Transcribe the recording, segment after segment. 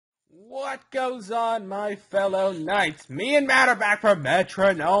What goes on, my fellow knights? Me and Matt are back for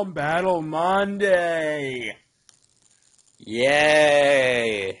Metronome Battle Monday.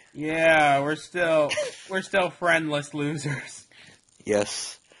 Yay! Yeah, we're still friendless losers.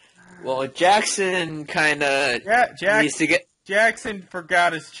 Yes. Well, Jackson kinda needs to get... Jackson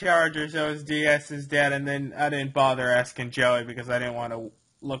forgot his charger, so his DS is dead, and then I didn't bother asking Joey because I didn't want to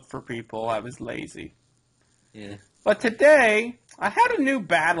look for people. I was lazy. Yeah. But today, I had a new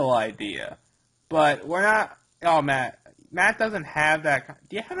battle idea. But we're not... Oh, Matt. Matt doesn't have that...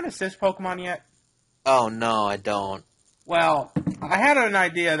 Do you have an assist Pokemon yet? Oh, no, I don't. Well, I had an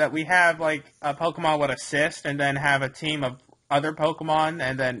idea that we have, like, a Pokemon with assist, and then have a team of other Pokemon,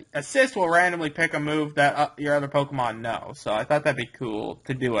 and then assist will randomly pick a move that your other Pokemon know. So I thought that'd be cool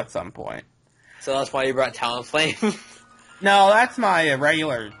to do at some point. So that's why you brought Talonflame? No, that's my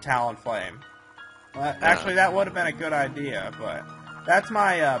regular Talonflame. Actually, that would have been a good idea, but that's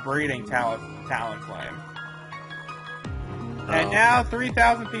my breeding Talonflame. And now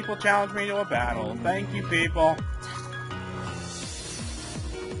 3,000 people challenge me to a battle. Thank you, people.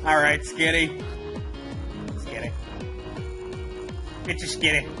 Alright, Skitty. Skitty. Get your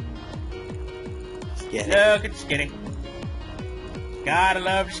Skitty. Skitty. Look at Skitty. Gotta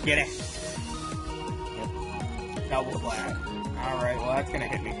love Skitty. Yep. Double flag. Alright, well that's gonna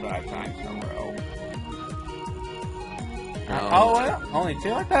hit me 5 times in a row. Oh, well, only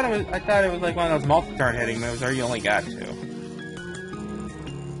 2? I thought it was like one of those multi-turn hitting moves where you only got 2.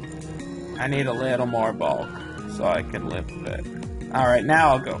 I need a little more bulk so I can lift it. Alright, now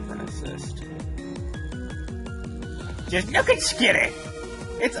I'll go for an assist. Just look at Skitty!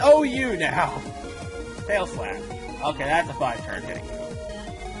 It's OU now! Tail slap. Okay, that's a 5-turn hitting move.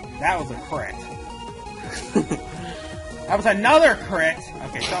 That was a crit. That was another crit!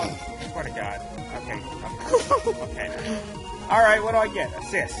 Okay, don't. Swear to God. Okay. Alright, what do I get?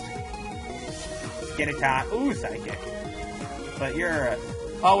 Assist. Skitty time. Ooh, psychic. But you're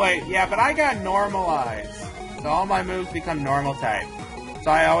oh, wait. Yeah, but I got normalized. So all my moves become normal type.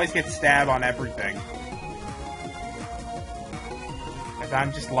 So I always get stab on everything. Because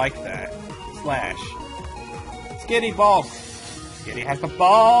I'm just like that. Slash. Skitty bulk. Skitty has the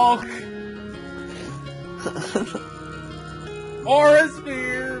bulk. Aura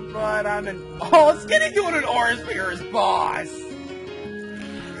Sphere, but I'm an... Oh, Skitty doing an Aura Sphere is boss!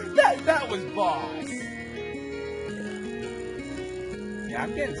 That was boss! Yeah,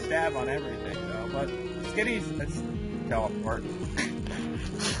 I'm getting stab on everything, though, but Skitty's... Let's teleport.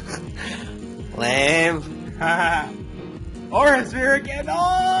 Lame. Haha. Aura Sphere again!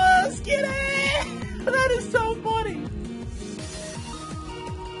 Oh, Skitty! That is so funny!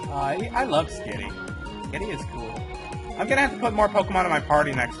 I love Skitty. Skitty is cool. I'm gonna have to put more Pokemon in my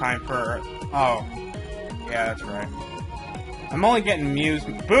party next time for... Oh. Yeah, that's right. I'm only getting Mews...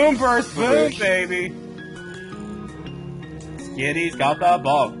 Boom Burst! Boom, baby! Skitty's got the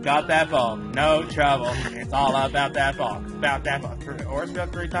bulk. Got that bulk. No trouble. It's all about that bulk. About that bulk. Or it's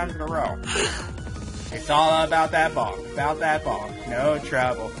about 3 times in a row. It's all about that bulk. About that bulk. No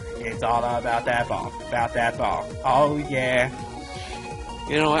trouble. It's all about that bulk. About that bulk. Oh, yeah.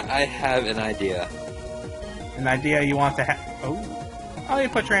 You know what? I have an idea. An idea you want to have... Oh, you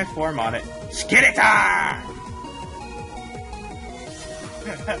put Transform on it. Skitty time!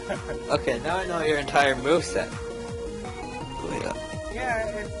 Okay, now I know your entire moveset. Wait up. Yeah,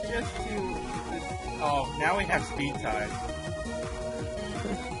 it's just to... Oh, now we have speed ties.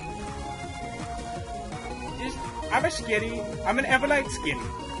 I'm a Skitty. I'm an Everlight Skitty.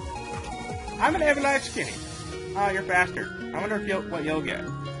 I'm an Everlight Skitty. Oh, you're faster. I wonder if what you'll get.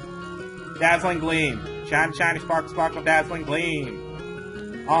 Dazzling Gleam. Shiny, shiny, sparkle, sparkle, dazzling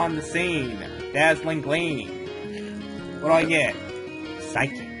gleam. On the scene. Dazzling gleam. What do I get?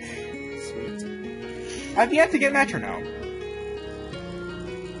 Psychic. Sweet. I've yet to get Metronome.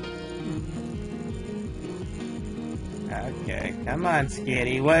 Okay, come on,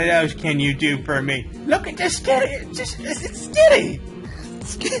 Skitty. What else can you do for me? Look at this Skitty! It's Skitty!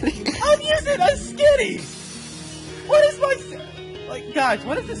 Skitty! I'm using a Skitty! What is my... Like, guys,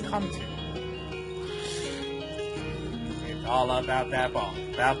 what does this come to? It's all about that ball.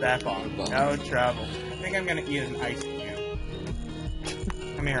 About that ball. No trouble. I think I'm gonna eat an ice cube.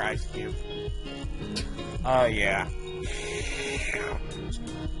 Come here, ice cube. Oh, yeah.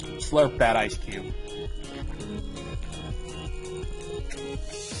 Slurp that ice cube.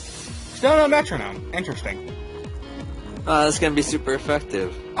 Still no Metronome. Interesting. That's gonna be super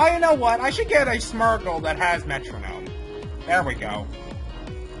effective. Oh, you know what? I should get a Smirgle that has Metronome. There we go.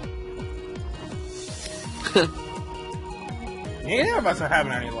 Neither of us are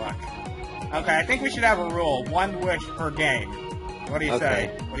having any luck. Okay, I think we should have a rule. 1 wish per game. What do you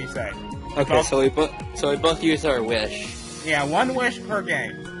say? What do you say? Okay, so we both use our wish. Yeah, one wish per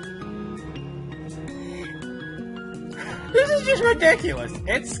game. This is just ridiculous.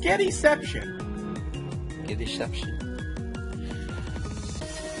 It's Skittyception. Skittyception.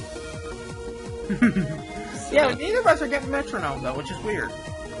 Yeah, neither of us are getting Metronome though, which is weird.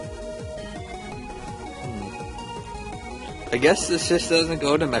 I guess this just doesn't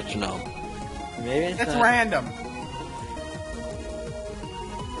go to Metronome. Maybe it's random.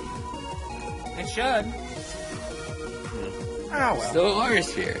 It should. Oh well. Still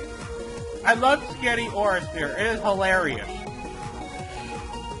Aurasphere. I love Skitty Aurasphere. It is hilarious.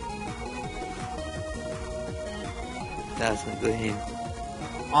 That's the thing.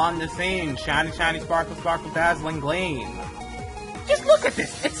 On the scene, shiny, shiny, sparkle, sparkle, dazzling gleam. Just look at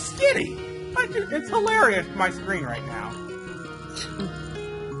this. It's Skitty. It's hilarious to my screen right now.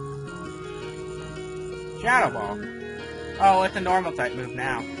 Shadow Ball. Oh, it's a normal type move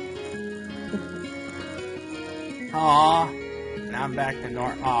now. Aww. Now I'm back to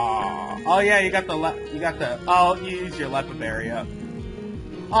normal. Aww. Oh yeah, you got the oh, you used your Lepa Berry up.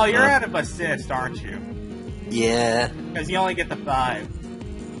 Oh, you're out of assist, aren't you? Yeah. Because you only get the 5.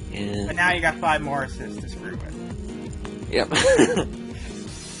 Yeah. But now you got 5 more assists to screw with. Yep.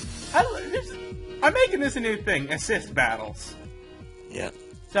 I'm making this a new thing, assist battles. Yep.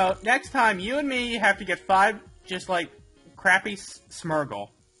 So, next time, you and me have to get 5, just like, crappy Smurgle.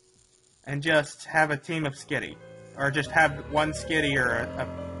 And just have a team of Skitty. Or just have one Skitty or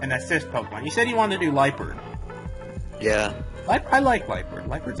an assist Pokemon. You said you wanted to do Lightbird. Yeah. I like Lightbird.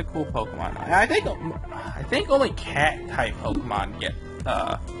 Lightbird's a cool Pokemon. I think only cat-type Pokemon get,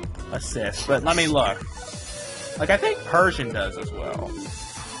 assist. But let me look. Like, I think Persian does as well.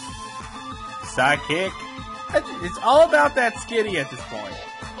 Sidekick. It's all about that Skitty at this point.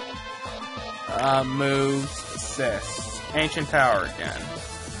 Moves, assist. Ancient Power again.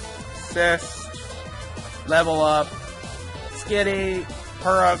 Assist. Level up. Skitty.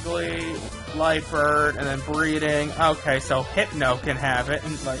 Purugly. Lightbird. And then breeding. Okay, so Hypno can have it.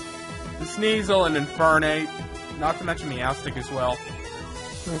 And, like, the Sneasel and Infernape. Not to mention Meowstic as well.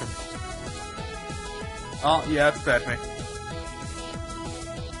 Oh, yeah, upset me.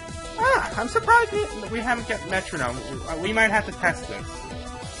 Ah, I'm surprised we haven't got Metronome. We might have to test this.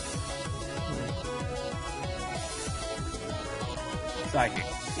 Psychic.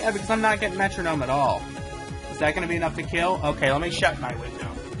 Yeah, because I'm not getting Metronome at all. Is that going to be enough to kill? Okay, let me shut my window.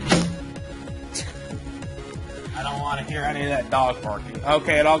 I don't want to hear any of that dog barking.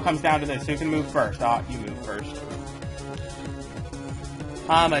 Okay, it all comes down to this. Who can move first? Ah, you move first.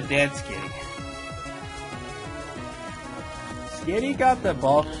 I'm a dead Skitty. Skitty got the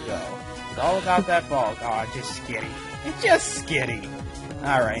bulk, though. It's all about that bulk. Oh, just Skitty. It's just Skitty.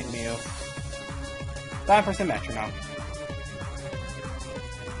 Alright, Mew. Time for some Metronome.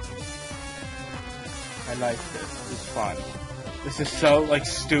 I like this. This is fun. This is so, like,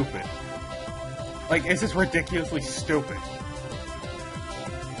 stupid. Like, this is ridiculously stupid.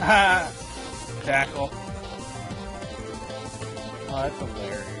 Ha! Tackle. Oh, that's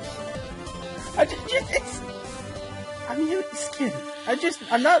hilarious. I mean, it's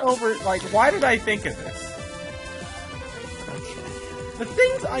Skitty. I'm not over, like, why did I think of this? Okay. The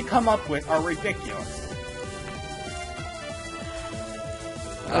things I come up with are ridiculous.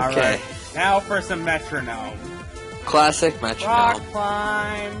 Okay. Alright, now for some Metronome. Classic Metronome. Rock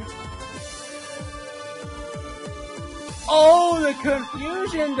climb. Oh, the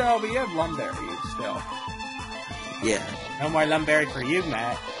confusion, though, but you have Lumberry still. Yeah. No more Lumberry for you,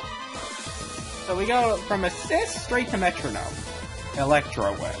 Matt. So we go from assist straight to Metronome.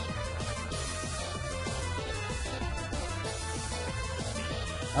 Electro Web.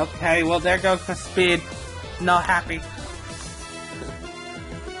 Okay, well there goes the speed. Not happy.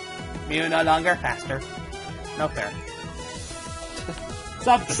 Mew no longer faster. No fair.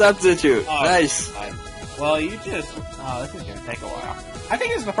 Substitute. Oh, nice. Well, you just... Oh, this is gonna take a while. I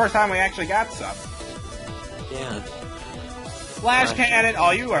think this is the first time we actually got sub. Yeah. Flash Cannon! Oh,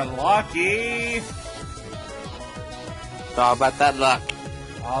 you are lucky! It's all about that luck.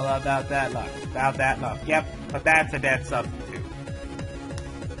 All about that luck. About that luck. Yep, but that's a dead substitute.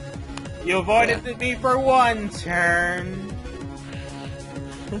 You avoided me for one turn.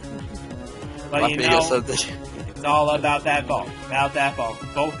 But you know, it's all about that bulk. About that bulk.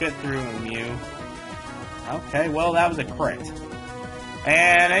 Bulk it through, Mew. Okay, well, that was a crit.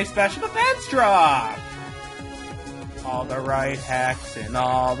 And a special defense drop! All the right hacks in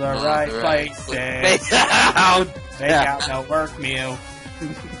all the right places. Fake out! Fake out, no work, Mew.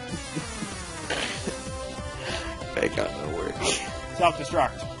 Fake out, no work.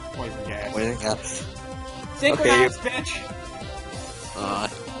 Self-destruct. Poison gas. Poison gas. Synchronized, bitch!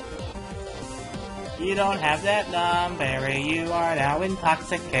 You don't have that number, you are now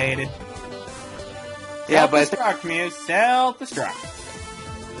intoxicated. Yeah, but self-destruct, Muse. Self-destruct.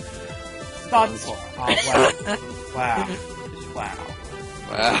 Thoughtful. Oh, wow. Wow.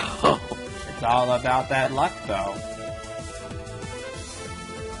 Wow. It's all about that luck, though.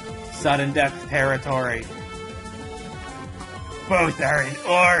 Sudden death territory. Both are in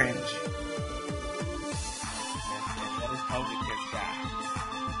orange. What is COVID kids got?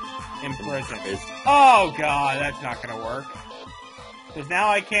 In prison. Oh god, that's not gonna work. Because now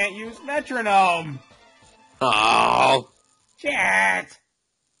I can't use Metronome. Oh. Chat.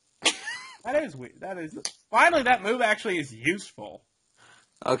 That is weird. That is finally that move actually is useful.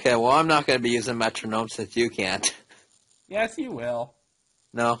 Okay, well I'm not gonna be using Metronome since you can't. Yes, you will.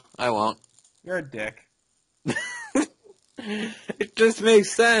 No, I won't. You're a dick. It just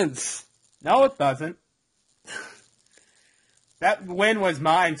makes sense. No, it doesn't. That win was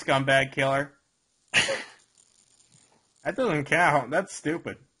mine, scumbag killer. That doesn't count. That's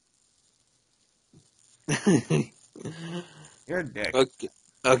stupid. You're a dick.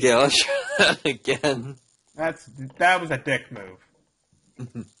 Okay, let's try that again. That was a dick move.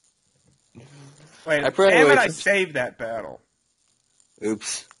 Wait, I saved that battle.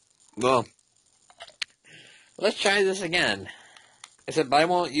 Oops. Well, let's try this again. Except I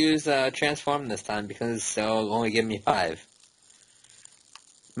won't use Transform this time because it'll only give me 5.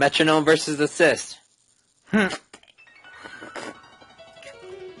 Metronome versus Assist.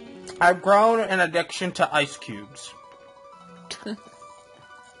 I've grown an addiction to ice cubes.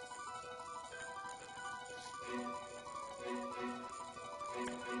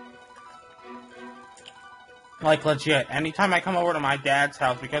 Like, legit, anytime I come over to my dad's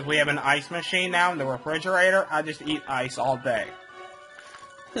house, because we have an ice machine now in the refrigerator, I just eat ice all day.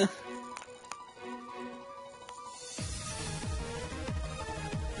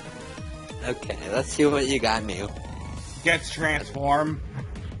 Okay, let's see what you got me. Gets transformed.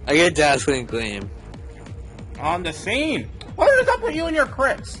 I get Dazzling Gleam. On the scene! What is up with you and your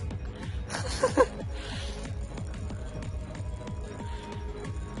crits?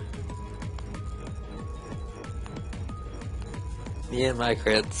 Me and my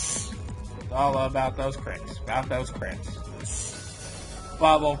crits. It's all about those crits. About those crits.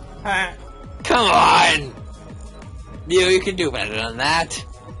 Bubble. Come on! You can do better than that.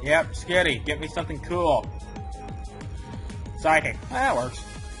 Yep, Skitty. Get me something cool. Psychic. That works.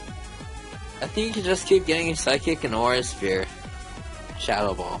 I think you can just keep getting Psychic and Aura Sphere.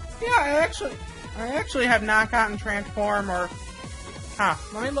 Shadow Ball. Yeah, I actually have not gotten Transform or... Huh,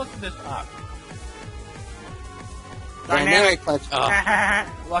 let me look this up. Dynamic Clutch. Oh.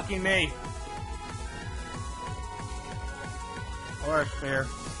 Lucky me. Aura Sphere.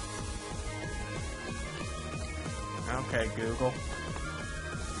 Okay, Google.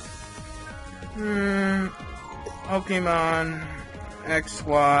 Pokemon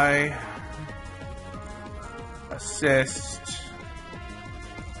XY Assist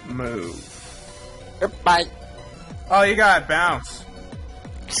Move. Goodbye. Oh, you got Bounce.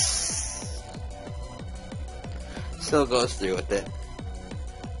 Still goes through with it.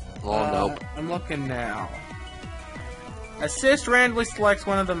 Oh, nope. I'm looking now. Assist randomly selects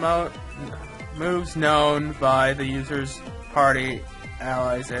one of the moves known by the user's party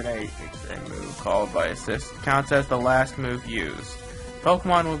allies in a move called by Assist. Counts as the last move used.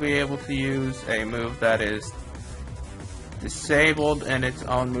 Pokemon will be able to use a move that is disabled in its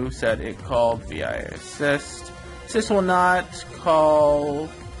own moveset it called via Assist. Assist will not call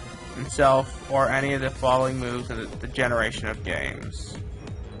himself or any of the following moves in the generation of games.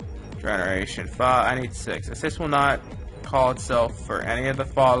 Generation 5. I need 6. Assist will not call itself for any of the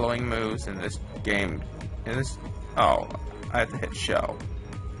following moves in this game. Oh, I have to hit show.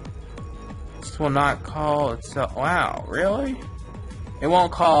 This will not call itself. Wow, really? It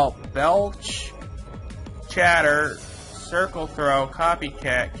won't call Belch, Chatter, Circle Throw,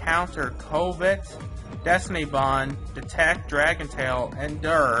 Copycat, Counter, Covet, Destiny Bond, Detect, Dragon Tail,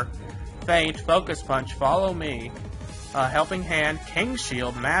 Endure, Feint, Focus Punch, Follow Me, Helping Hand, King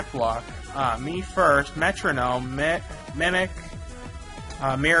Shield, Map Block, Me First, Metronome, Mimic,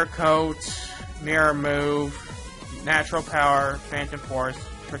 Mirror Coat, Mirror Move, Natural Power, Phantom Force,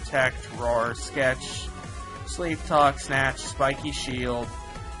 Protect, Roar, Sketch, Sleep Talk, Snatch, Spiky Shield,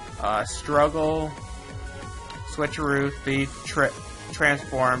 Struggle, Switcheroo, Thief,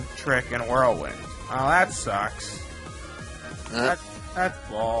 Transform, Trick, and Whirlwind. Oh, that sucks. That's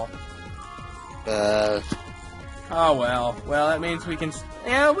bull. Oh well. Well, that means we can...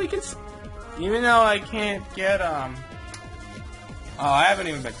 Yeah, we can... Even though I can't get, Oh, I haven't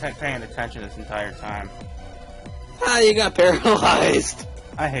even been paying attention this entire time. Ah, you got paralyzed.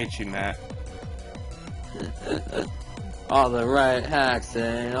 I hate you, Matt. All the right hacks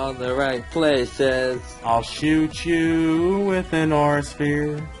in all the right places. I'll shoot you with an aura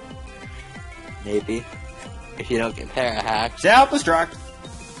sphere. Maybe. If you don't get para-hacked. Self-destruct.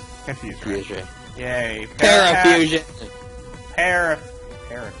 Confused. Fusion. Yay. Para-fusion. Parafusion.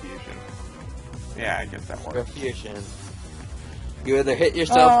 Yeah, I guess that works. Para-fusion. You either hit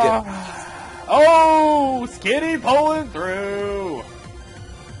yourself good. Oh, Skitty pulling through.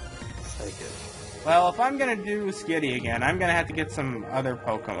 Psychic. Well, if I'm gonna do Skitty again, I'm gonna have to get some other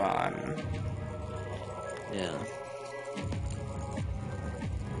Pokemon. Yeah.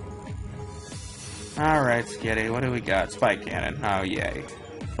 Alright, Skitty, what do we got? Spike Cannon. Oh, yay.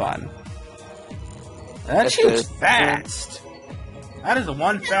 Fun. That shoots fast! That is a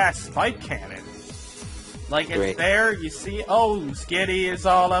one fast Spike Cannon. Like, it's Great. there, you see, oh, Skitty is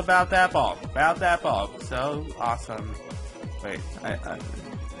all about that bulk. About that bulk. So awesome. Wait,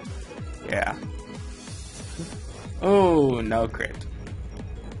 yeah. Oh, no crit.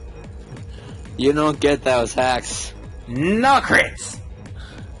 You don't get those hacks. No crits!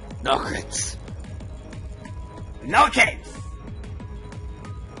 No crits. No crits!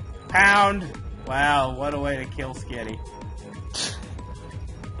 Pound! Wow, what a way to kill Skitty.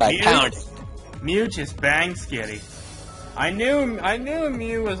 By pounding. Mew just banged Skitty. I knew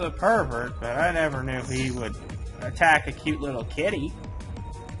Mew was a pervert, but I never knew he would attack a cute little kitty.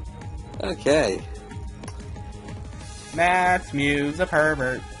 Okay. Matt's Mew's a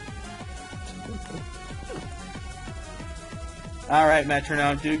pervert. Alright,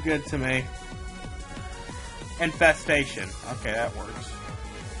 Metronome, do good to me. Infestation. Okay, that works.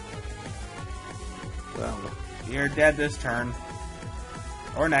 Well, You're dead this turn.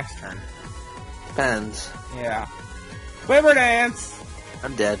 Or next turn. depends. Yeah. Quiver Dance!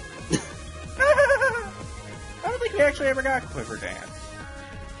 I'm dead. I don't think we actually ever got Quiver Dance.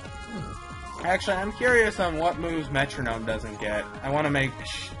 Actually, I'm curious on what moves Metronome doesn't get. I want to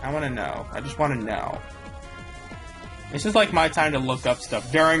know. I just want to know. This is like my time to look up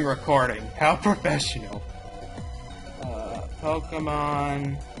stuff during recording. How professional.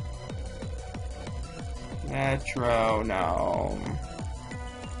 Pokemon... Metronome.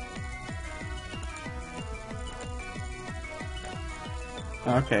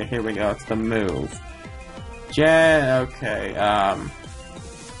 Okay, here we go. It's the move. Okay,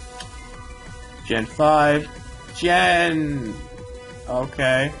 Gen 5.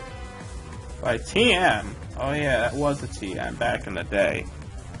 Okay. By TM. Oh yeah, that was a TM back in the day.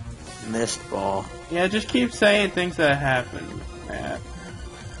 Mist ball. Yeah, just keep saying things that happened, man.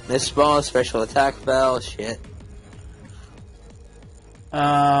 Mist ball, special attack spell, shit.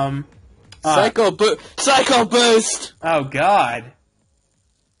 Psycho boost! Oh god.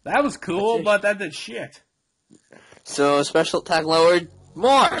 That was cool, but that did shit. So, special attack lowered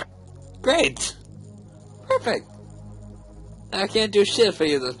more! Great! Perfect! I can't do shit for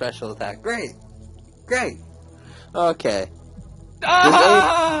you, the special attack. Great! Great! Okay.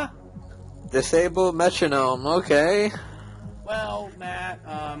 Ah! Disable metronome, okay. Well, Matt,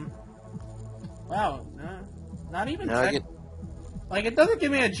 wow, not even Now I like, it doesn't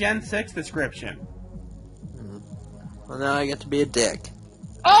give me a Gen 6 description. Well, now I get to be a dick.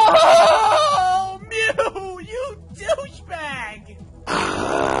 Oh, Mew, you douchebag!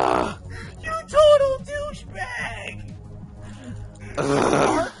 You total douchebag!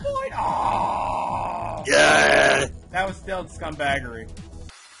 Hard point? Oh! Yeah! That was still scumbaggery.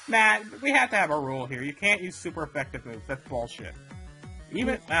 Matt, we have to have a rule here. You can't use super effective moves. That's bullshit.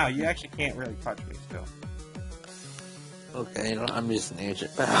 Even wow, you actually can't really touch me still. Okay, I'm just an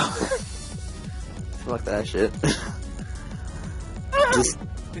agent now. Fuck that shit. Just...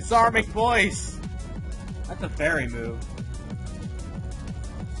 Disarming voice! That's a fairy move.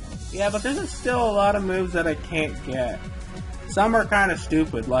 Yeah, but there's still a lot of moves that I can't get. Some are kind of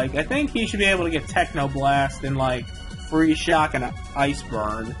stupid. Like, I think he should be able to get Techno Blast and, like, Free Shock and Ice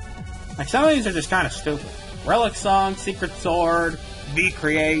Burn. Like, some of these are just kind of stupid. Relic Song, Secret Sword,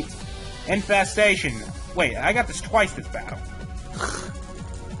 V-Create, Infestation. Wait, I got this twice this battle.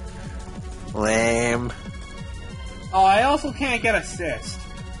 Lame. Oh, I also can't get Assist.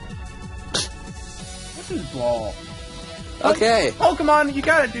 This is bull. Okay. Pokemon, you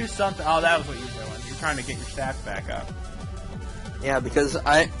gotta do something. Oh, that was what you were doing. You're trying to get your stats back up. Yeah, because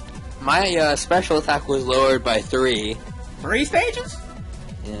my special attack was lowered by 3. 3 stages?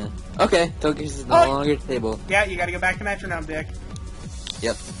 Yeah. Okay, Togekiss is no longer stable. Yeah, you gotta go back to Metronome, Dick.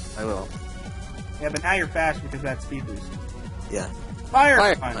 Yep, I will. Yeah, but now you're fast because of that speed boost. Yeah.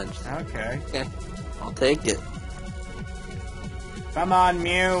 Fire Punch. Okay. Okay, I'll take it. Come on,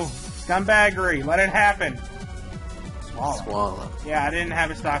 Mew. Scumbaggery. Let it happen. Swallow. Yeah, I didn't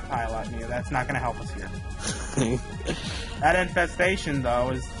have a stockpile on you. That's not going to help us here. That infestation, though,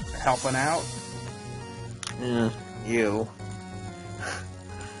 is helping out. Yeah, you.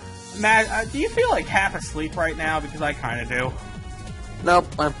 Matt, do you feel like half asleep right now? Because I kind of do. Nope,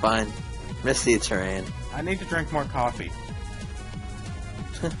 I'm fine. Miss the terrain. I need to drink more coffee.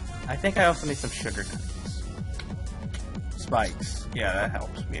 I think I also need some sugar cookies. Spikes. Yeah, that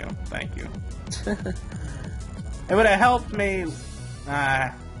helps me. Thank you. It would have helped me...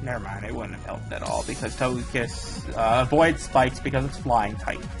 never mind. It wouldn't have helped at all, because Togekiss avoids spikes because it's flying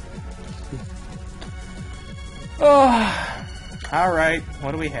type. Oh, alright.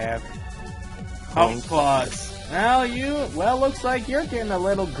 What do we have? Oh, claws. Well, looks like you're getting a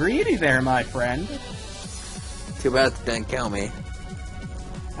little greedy there, my friend. Too bad it didn't kill me.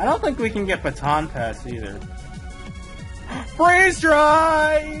 I don't think we can get Baton Pass either. Freeze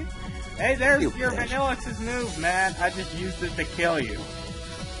Dry! Hey, there's your Vanillix's move, man. I just used it to kill you.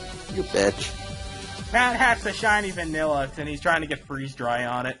 You bitch. Matt has the shiny Vanillix, and he's trying to get Freeze Dry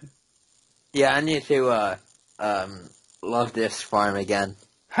on it. Yeah, I need to, love this farm again.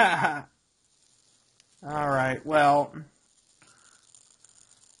 Haha. Alright, well...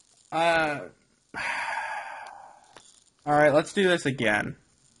 Alright, let's do this again.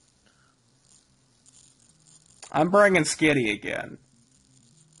 I'm bringing Skitty again.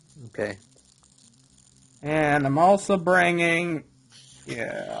 Okay. And I'm also bringing...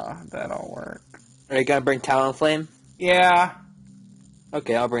 Yeah, that'll work. Are you gonna bring Talonflame? Yeah.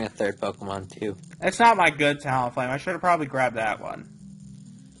 Okay, I'll bring a third Pokemon, too. It's not my good Talonflame. I should have probably grabbed that one.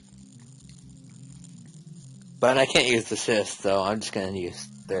 But I can't use the Assist, so I'm just gonna use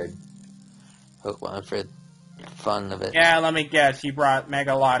third Pokemon for the fun of it. Yeah, let me guess. You brought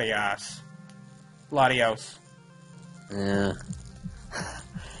Mega Latios. Latios. Yeah.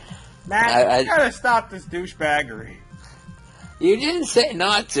 Matt, you gotta stop this douchebaggery. You didn't say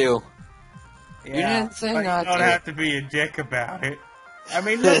not to. Yeah, you didn't say but not you don't to. have to be a dick about it. I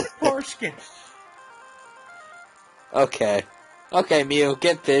mean, look at poor Skitty. Okay. Okay, Mew,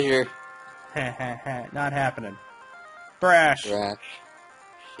 get Fissure. Not happening. Brash. Brash.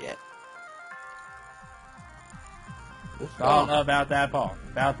 Shit. All about that ball.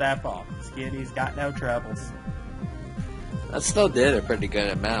 About that ball. Skitty's got no troubles. That still did a pretty good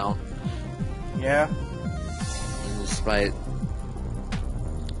amount. Yeah. Despite...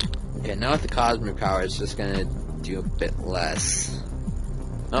 Okay, now with the Cosmic Power, it's just gonna do a bit less.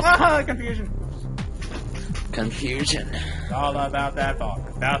 Oh. Ah, confusion. Confusion. It's all about that ball.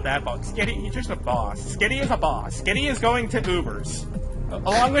 About that ball. Skitty, you're just a boss. Skitty is a boss. Skitty is going to Ubers.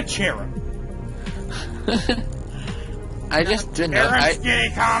 Along with Cherub. I just didn't know.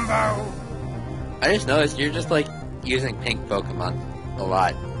 Skitty combo! I just noticed you're just like using pink Pokemon a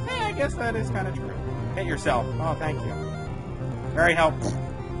lot. Yeah, I guess that is kind of true. Hit yourself. Oh, thank you. Very helpful.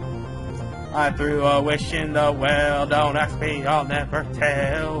 I threw a wish in the well. Don't ask me, I'll never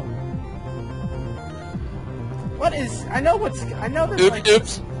tell. What is... I know there's like...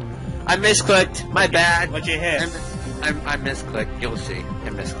 Oops. I misclicked. My bad. What'd you hit? I misclicked. You'll see. I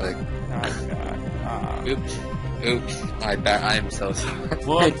misclicked. Oh, God. Oops. My bad. I'm so sorry.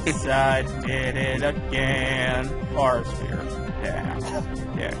 Whoops, I did it again. Or Sphere.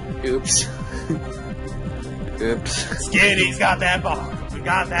 Yeah. Oops. Oops. Skitty's got that ball. We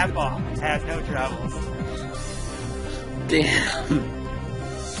got that ball. Has no troubles. Damn.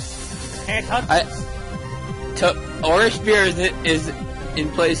 Can't touch Aura Spear is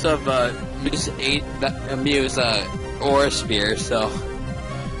in place of Mew's Aura Spear, so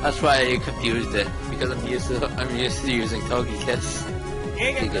that's why I confused it, because I'm used to using Togekiss.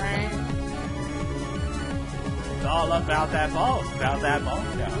 Giga Train. It's all about that ball. It's about that ball.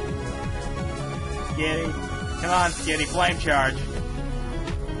 Yeah. Skitty. Come on, Skitty. Flame charge.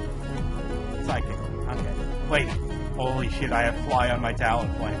 Psychic. Okay. Wait. Holy shit, I have fly on my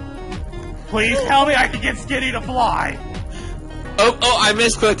Talonflame. Please tell me I can get Skitty to fly! Oh, I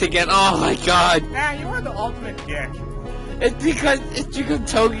misclicked again. Oh my god. Nah, you are the ultimate dick. It's because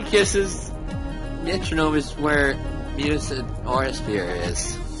Togekiss's Metronome is where Mew's Aura Spear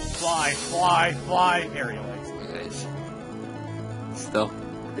is. Fly, aerial ace. Anyways. Still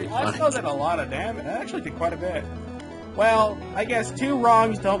pretty I funny. still did a lot of damage. I actually did quite a bit. Well, I guess 2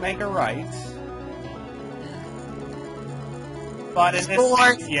 wrongs don't make a right. But in this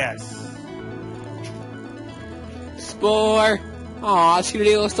case, yes. Spore! Aw,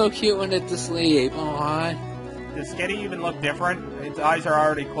 Skitty looks so cute when it's asleep. Aw. Does Skitty even look different? Its eyes are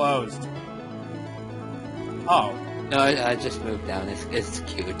already closed. Oh. No, I just moved down. It's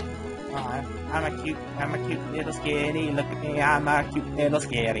cute. Oh, I'm a cute little Skitty. Look at me, I'm a cute little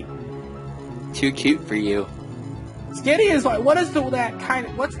Skitty. Too cute for you. Skitty is like, what is what's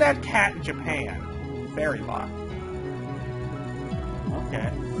that cat in Japan? Fairy lock.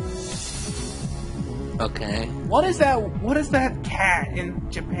 Okay. Okay. What is that cat in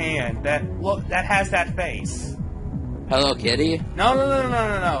Japan that has that face? Hello Kitty? No.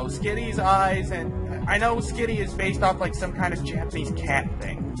 Skitty's eyes, and I know Skitty is based off like some kind of Japanese cat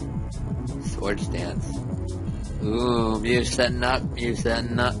thing. Sword stance. Ooh, Mew setting up.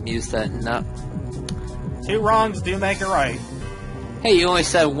 Two wrongs do make a right. Hey, you only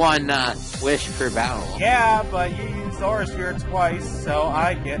said one wish per battle. Yeah, but you used Aura Sphere twice, so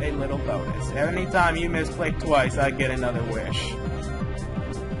I get a little bonus. Anytime you misclick twice, I get another wish.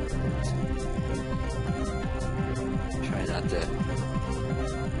 Try not to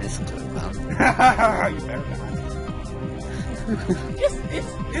misclick them. You better not.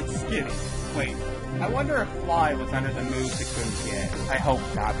 It's Skitty. Wait, I wonder if Fly was under the moves it couldn't get. I hope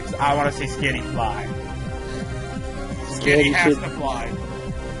not, because I want to see Skitty fly. Skitty has to fly.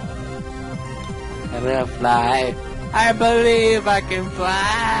 I'm gonna fly. I believe I can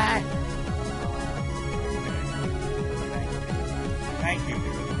fly. Thank you,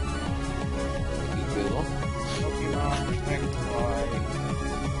 dude. Cool. Pokemon, next fly.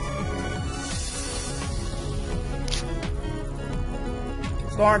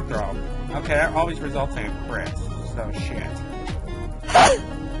 Storm Throw. Okay, that always results in a crit. So shit.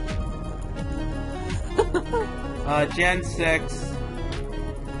 Gen 6.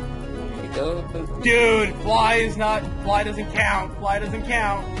 Go. Dude, fly doesn't count. Fly doesn't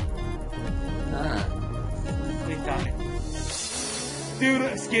count. We've done it. Dude,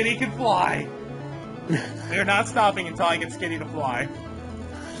 Skitty can fly. They're not stopping until I get Skitty to fly.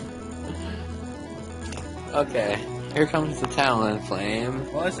 Okay, here comes the Talon Flame.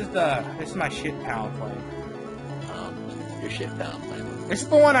 Well, this is my shit Talon Flame. Your shit Talon Flame. This is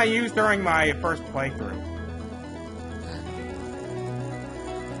the one I used during my first playthrough.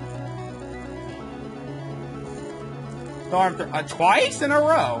 Storm twice in a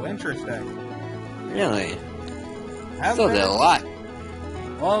row. Interesting. Really? Still did a lot.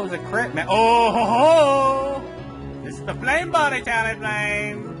 Well, it was a crit, man. Oh ho ho! This is the Flame Body Talon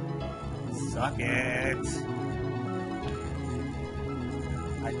Flame. Suck it.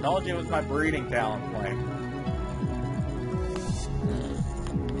 I told you it was my breeding Talon Flame.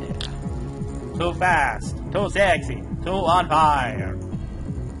 Too fast, too sexy, too on fire.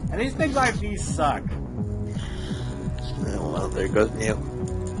 And these things like these suck. Well, there goes Mew.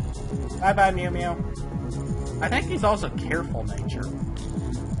 Bye bye, Mew Mew. I think he's also careful nature.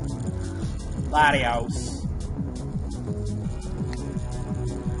 Latios.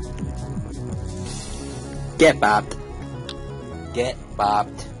 Get bopped. Get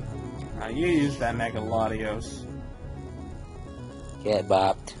bopped. Now you use that Mega Latios. Get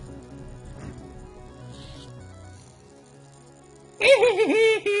bopped.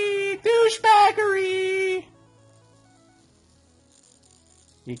 Douchebaggery!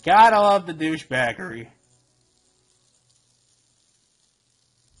 You gotta love the douchebaggery.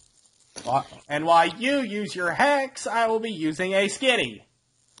 And while you use your Hex, I will be using a Skitty.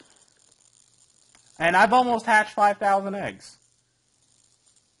 And I've almost hatched 5,000 eggs.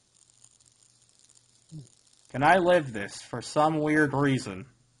 Can I live this for some weird reason?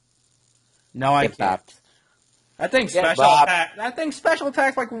 No, I can't. Bopped. That thing's special attack. That thing's special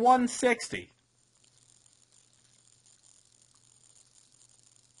attack's like 160.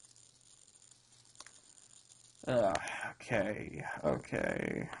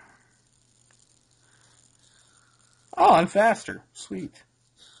 Okay. Oh, I'm faster. Sweet.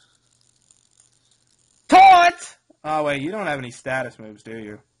 Taunt! Oh, wait, you don't have any status moves, do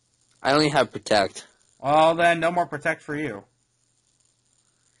you? I only have Protect. Well, then, no more Protect for you.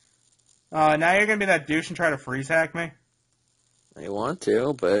 Now you're gonna be that douche and try to freeze hack me? I want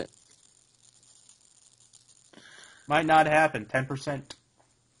to, but... Might not happen. 10%.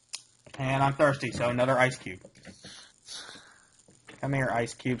 And I'm thirsty, so another ice cube. Come here,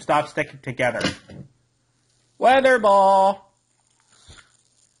 ice cube. Stop sticking together. Weather ball!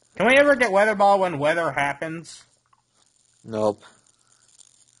 Can we ever get weather ball when weather happens? Nope.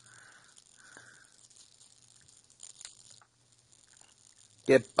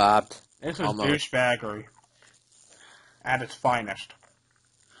 Get bopped. This is douchebaggery. At its finest.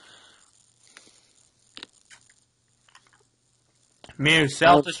 Mew,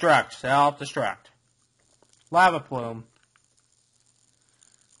 self-destruct. Self-destruct. Lava plume.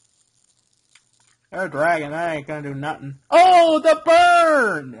 Oh, dragon, that ain't gonna do nothing. Oh, the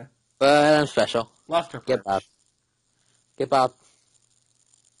burn! But I'm special. Luster Get Perch. bopped. Get bopped.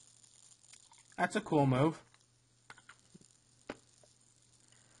 That's a cool move.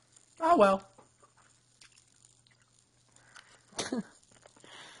 Oh, well.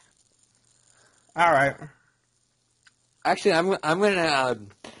 Alright. Actually, I'm gonna,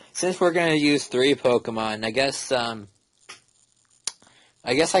 since we're gonna use 3 Pokemon, I guess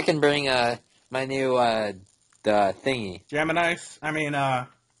I can bring, my new, the thingy. Gemini's? I mean,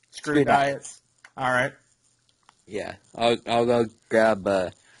 Screw Diets. Alright. Yeah, I'll go grab,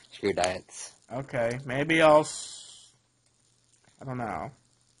 Screw Diets. Okay, maybe I don't know.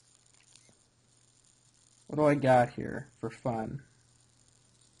 What do I got here for fun?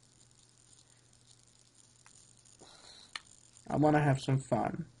 I want to have some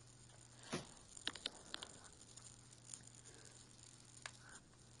fun.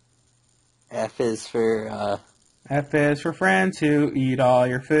 F is for friends who eat all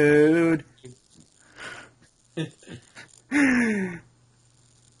your food.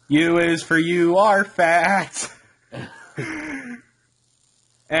 U is for you are fat.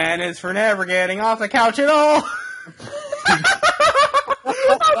 N is for never getting off the couch at all. Oh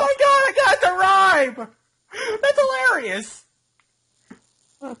my god, I got the rhyme! That's hilarious.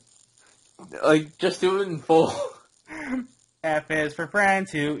 like just do it in full. F is for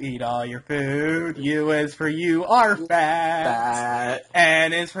friends who eat all your food. U is for you are fat.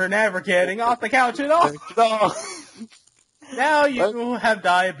 N is for never getting off the couch at all. Now you have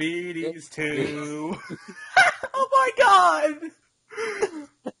diabetes too. Oh my god!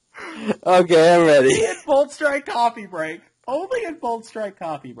 Okay, I'm ready. In Bolt Strike Coffee Break. Only in Bolt Strike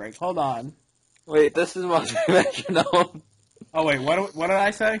Coffee Break. Hold on. Wait, this is my metronome. Oh wait, what did I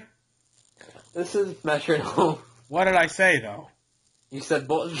say? This is metronome. What did I say though? You said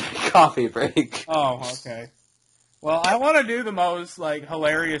Bolt Strike Coffee Break. Oh, okay. Well, I want to do the most like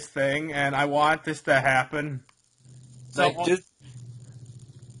hilarious thing, and I want this to happen. So Like, just...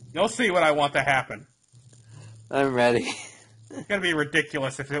 You'll see what I want to happen. I'm ready. It's gonna be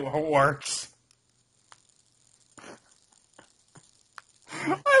ridiculous if it works. I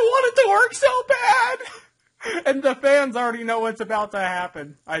want it to work so bad! And the fans already know what's about to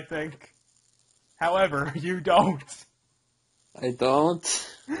happen, I think. However, you don't. I don't.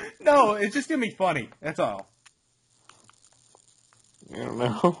 No, it's just gonna be funny. That's all. I don't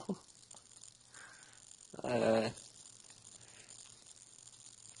know.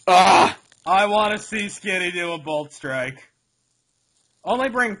 I want to see Skitty do a Bolt Strike. Only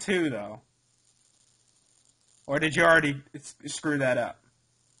bring 2, though. Or did you already screw that up?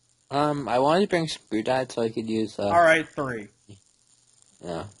 I wanted to bring Screw Diet so I could use, Alright, 3.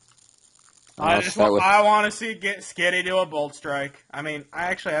 Yeah. I want to see Skitty do a Bolt Strike. I mean,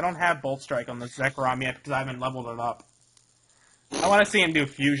 I don't have Bolt Strike on the Zekrom yet because I haven't leveled it up. I want to see him do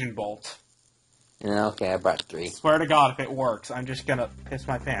Fusion Bolt. Yeah, okay, I brought 3. Swear to God, if it works, I'm just gonna piss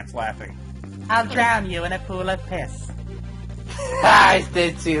my pants laughing. I'll drown you in a pool of piss. I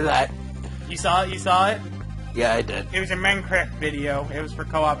did see that. You saw it? You saw it? Yeah, I did. It was a Minecraft video. It was for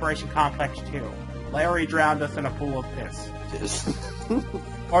Cooperation Complex 2. Larry drowned us in a pool of piss. Just...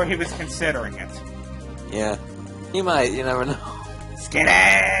 Or he was considering it. Yeah. He might, you never know.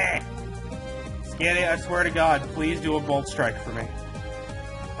 Skitty! Skitty, I swear to God, please do a Bolt Strike for me.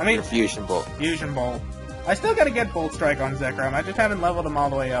 I mean, your Fusion Bolt. Fusion Bolt. I still gotta get Bolt Strike on Zekrom. I just haven't leveled him all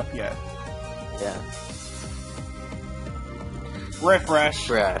the way up yet. Yeah. Refresh.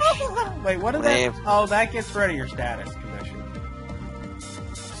 Fresh. Wait, what is that? Oh, that gets rid of your status condition.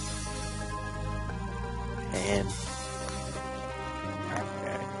 And...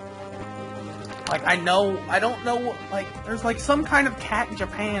 Okay. Like, I don't know, like, there's like some kind of cat in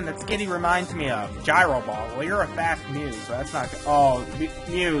Japan that Skitty reminds me of. Gyro Ball. Well, you're a fast Mew, so that's not good. Oh,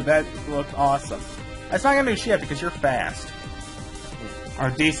 Mew, that looked awesome. That's not gonna do shit because you're fast. Or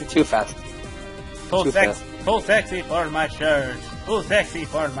decent. Too fast. Pull sexy for my shirt. Pull sexy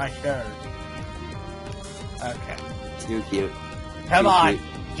for my shirt. Okay. Too cute. Come on.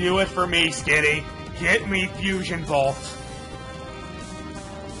 Do it for me, Skitty. Get me Fusion Bolt.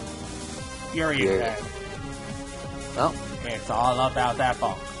 Fury attack. Well. It's all about that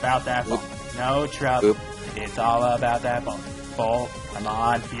ball. About that ball. No trouble. Oop. It's all about that ball. Bolt. Come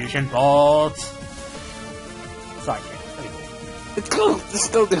on, Fusion Bolt. Psychic. It's cool. It's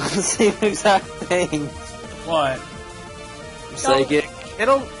still doing the same exact thing. What? Psychic.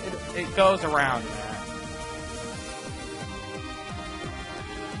 It goes around that.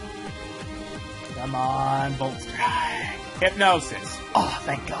 Come on, Bolt Strike. Hypnosis. Oh,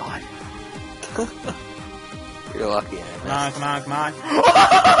 thank God. You're lucky. Come on, come on, come on.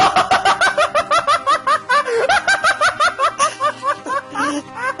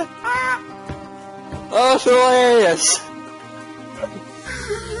 Oh, so hilarious.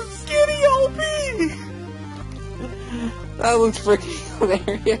 Skitty OP! That looks freaking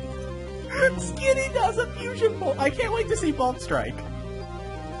hilarious. Skitty does a fusion bolt. I can't wait to see Bolt Strike.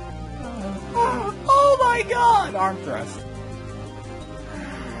 Oh my god! Arm thrust.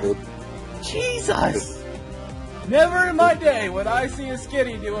 Jesus! Never in my day would I see a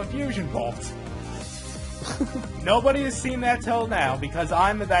Skitty do a fusion bolt. Nobody has seen that till now because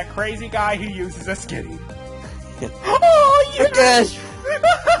I'm that crazy guy who uses a Skitty. Oh, you Yes!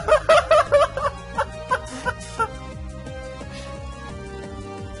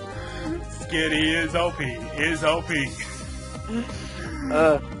 Skitty is OP. Is OP.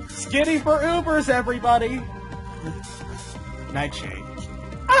 Skitty for Ubers, everybody. Nightshade.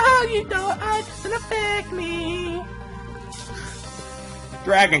 Oh, you know it doesn't affect me.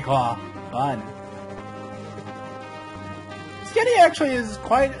 Dragon Claw. Fun. Skitty actually is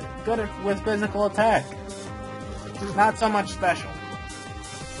quite good with physical attack. Not so much special.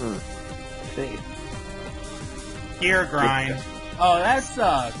 See. Gear Grind. Oh, that's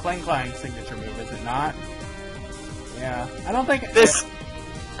Clang Clang's signature move, is it not? Yeah. I don't think... This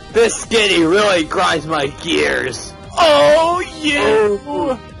Skitty really grinds my gears. Oh, you!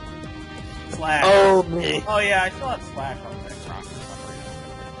 Oh. Slash. Oh, me. Oh, yeah, I still have Slash on Zekter for some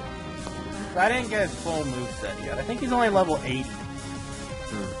reason. I didn't get his full moveset yet. I think he's only level 80.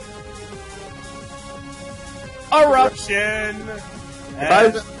 Eruption!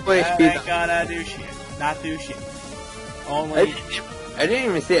 That ain't gonna do shit. Not do shit. Only... I didn't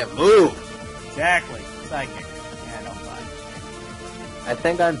even see it move. Exactly. Psychic. Yeah, no fun. I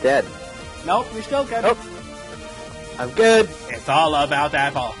think I'm dead. Nope, you're still good. Nope. I'm good. It's all about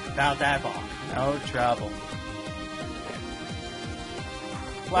that ball. About that ball. No trouble.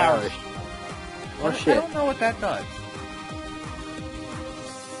 Flowers. Oh shit. I don't know what that does.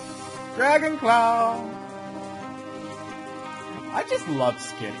 Dragon Claw. I just love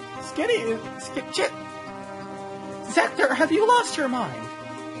Skitty. Skitty is... Zekter, have you lost your mind?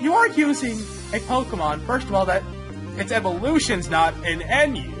 You are using a Pokemon, first of all, that its evolution's not in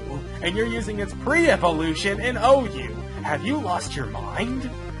NU, and you're using its pre-evolution in OU. Have you lost your mind?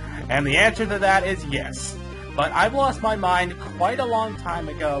 And the answer to that is yes. But I've lost my mind quite a long time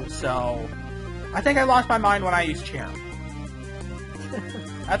ago, so... I think I lost my mind when I used Charm.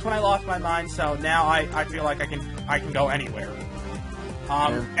 That's when I lost my mind, so now I feel like I can go anywhere.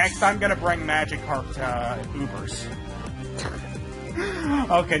 Next I'm gonna bring Magikarp to Ubers.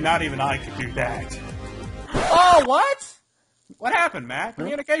 Okay, not even I could do that. Oh, what? What happened, Matt?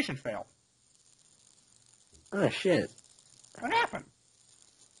 Communication failed. Oh shit. What happened?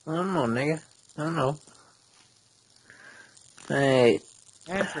 I don't know, nigga. I don't know. Hey.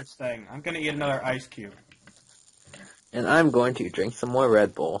 Interesting. I'm gonna eat another ice cube. And I'm going to drink some more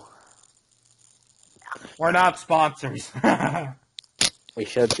Red Bull. We're not sponsors. We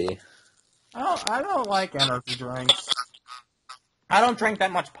should be. I don't like energy drinks. I don't drink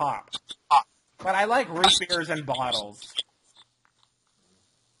that much pop. But I like root beers and bottles.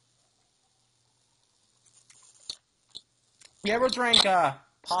 You ever drink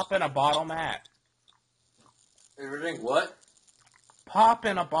pop in a bottle, Matt? You ever drink what? Pop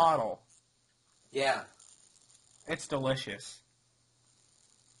in a bottle. Yeah. It's delicious.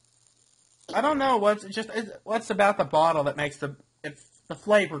 I don't know what's about the bottle that makes the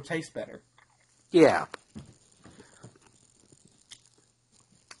flavor taste better. Yeah.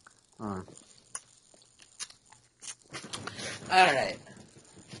 Alright.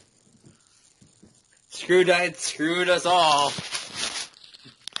 Screwdite screwed us all.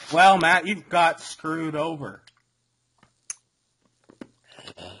 Well, Matt, you've got screwed over.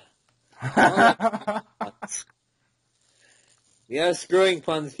 Yeah, screwing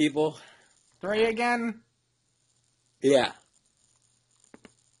puns, people. 3 again? Yeah.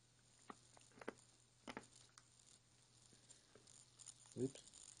 Oops.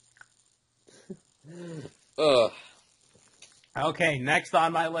 Ugh. Okay, next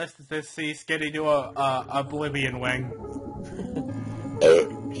on my list is to see Skitty do a Oblivion Wing.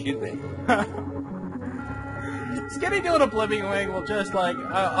 Excuse me. Skitty doing Oblivion Wing will just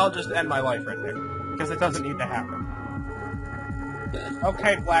I'll just end my life right there. Because it doesn't need to happen.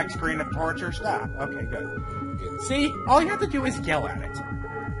 Okay, black screen of torture, stop. Okay, good. See, all you have to do is yell at it.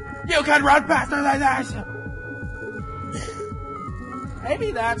 You can run faster than this!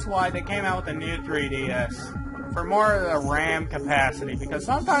 Maybe that's why they came out with the new 3DS. For more of the RAM capacity, because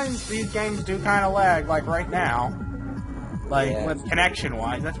sometimes these games do kind of lag, like right now. Like, with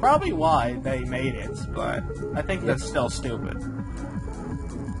connection-wise. That's probably why they made it, but I think that's still stupid.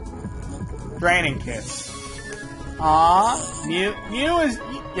 Draining Kiss. Aww, Mew is...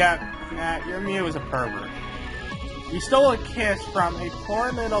 Yeah, Matt, your Mew is a pervert. You stole a kiss from a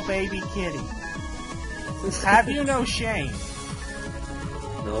poor little baby kitty. Have you no shame?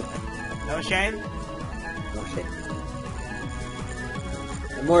 Nope. No shame? No shit.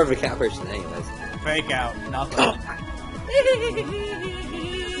 I'm more of a cat person anyways. Fake out. Nothing.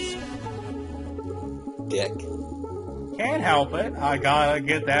 Dick. Can't help it. I gotta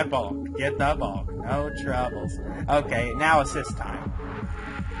get that bulk. Get the bulk. No troubles. Okay, now assist time.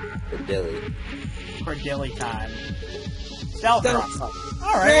 For Dilly. For dilly time. Stealth Stealth. drop.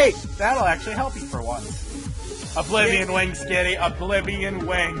 Alright, that'll actually help you for once. Oblivion Wing, Skitty. Oblivion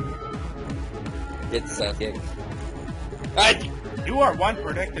Wing. Get sucking. You are one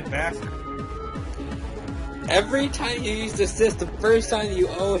predicted bastard. Every time you use the assist, the first time you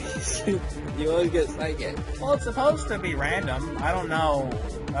always get psychic. Well, it's supposed to be random. I don't know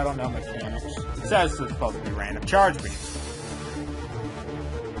mechanics. It says it's supposed to be random. Charge beam.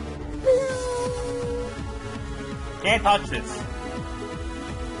 Can't touch this.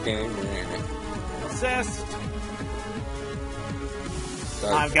 Assist.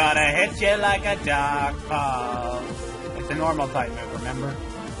 I'm gonna hit you like a dog paw. It's a normal type move, remember?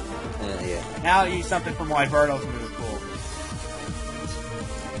 Yeah. Now I'll use something from Wyvertle's move pool.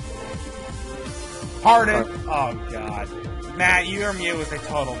 Pardon? Oh, God. Matt, your Mew is a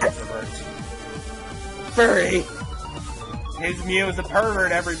total pervert. Furry! His Mew is a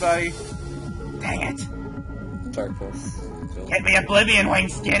pervert, everybody. Dang it. Darkness. Get me Oblivion Wing,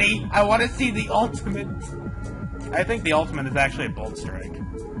 Skitty! I want to see the ultimate. I think the ultimate is actually a Bolt Strike.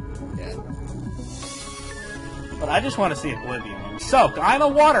 Yeah. But I just want to see Oblivion Wing. Soak, I'm a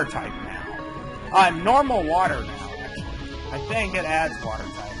water type now. I'm normal water now, actually. I think it adds water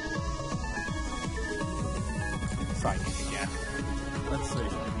type. Psychic again. Let's see.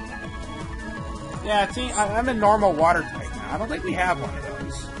 Yeah, see, I'm a normal water type now. I don't think we have one of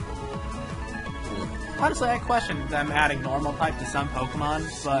those. Honestly, I question them adding normal type to some Pokemon,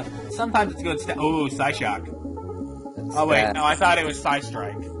 but sometimes it's good to... Ooh, Psyshock. Oh, wait, no, I thought it was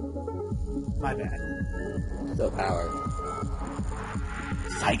Psystrike. My bad. Still power.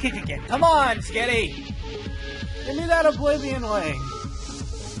 Psychic again. Come on, Skitty! Give me that Oblivion Wing.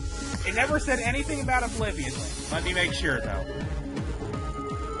 It never said anything about Oblivion Wing. Let me make sure, though.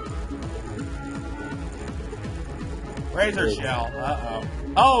 Razor Shell. Uh-oh.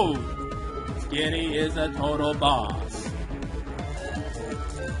 Oh! Skitty is a total boss.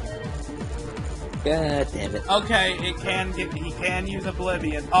 God damn it. Okay, he can use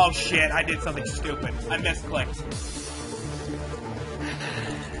Oblivion. Oh shit, I did something stupid. I misclicked.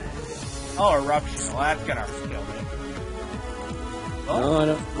 Oh, Eruption. Well, that's gonna kill me. Oh. No, I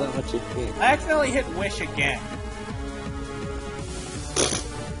don't know what you think. I accidentally hit Wish again.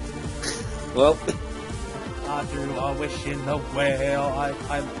 Well. I threw a wish in the whale. I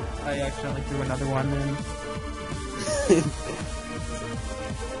accidentally threw another one in.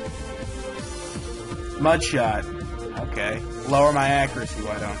 Mudshot. Okay. Lower my accuracy,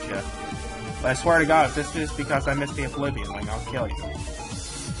 why don't you? But I swear to God, if this is because I missed the Oblivion Wing, I'll kill you.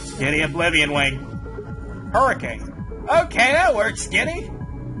 Skitty Oblivion Wing. Hurricane. Okay, that works, Skitty.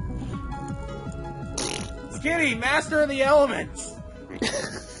 Skitty, master of the elements.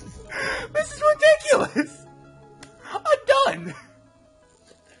 This is ridiculous. I'm done!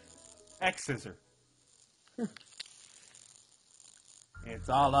 X-Scissor. It's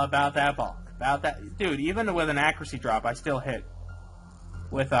all about that bulk. About that. Dude, even with an accuracy drop, I still hit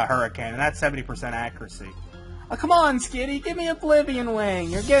with a Hurricane, and that's 70% accuracy. Oh, come on, Skitty, give me Oblivion Wing.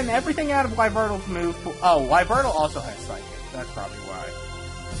 You're getting everything out of Wyvertle's move. Oh, Wyvertle also has Psychic. That's probably why.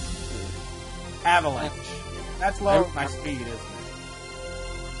 Avalanche. That's low my speed, isn't it?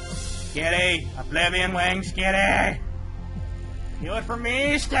 Skitty! Oblivion Wing, Skitty! Do it for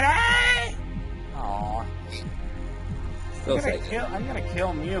me, Skitty! Aww. I'm gonna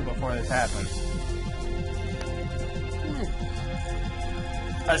kill Mew before this happens.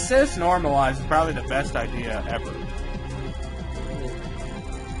 Assist Normalize is probably the best idea ever.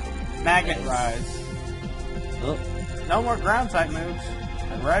 Magnet Rise. Oh. No more ground type moves,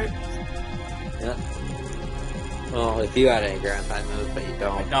 right? Yeah. Well, if you had any ground type moves, but you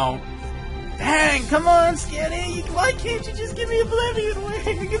don't. I don't. Dang, come on, Skitty! Why can't you just give me Oblivion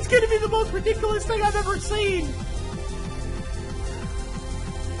Wing? It's gonna be the most ridiculous thing I've ever seen!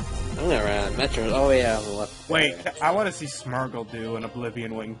 I'm gonna run Metronome. Oh, yeah, on the left. Wait, I want to see Smurgle do an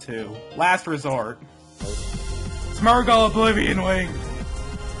Oblivion Wing too. Last resort. Smurgle Oblivion Wing!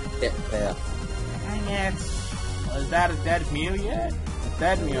 Yeah. Dang it. Well, is that a dead Mew yet? A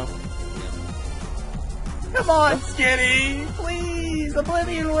dead Mew. Come on, Skitty! Please!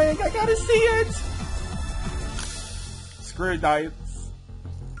 Oblivion Wing! I gotta see it! Screw diets.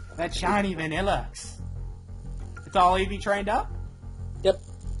 That shiny Vanillux. It's all EV trained up? Yep.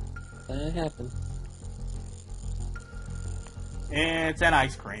 That happened. It's an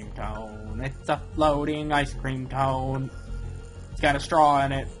ice cream cone. It's a floating ice cream cone. It's got a straw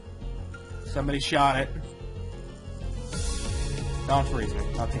in it. Somebody shot it. Don't freeze me.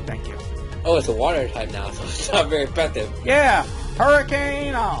 Okay, thank you. Oh, it's a water type now, so it's not very effective. Yeah!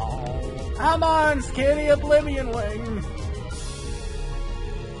 Hurricane on! Come on, Skitty Oblivion Wing!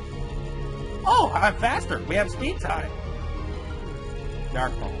 Oh, I'm faster! We have speed time!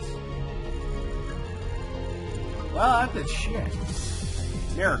 Dark Pulse. Well, that did shit.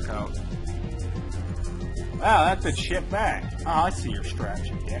 Mirror Coat. Wow, that did shit back. Oh, I see your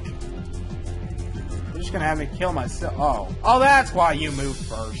strategy, dick. You're just gonna have me kill myself. Oh. Oh, that's why you moved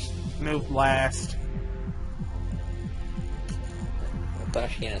first. Moved last. I thought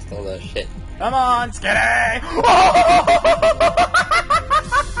she had stole that shit. Come on, Skitty!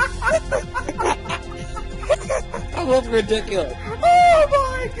 That was ridiculous. Oh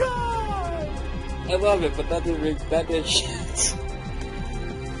my god! I love it, but that did shit.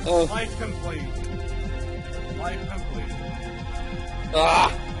 Oh. Life complete. Life complete.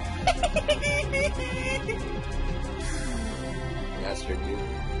 Ah! Bastard, you.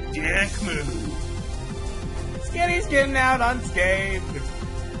 Dick move. Skitty's getting out unscathed.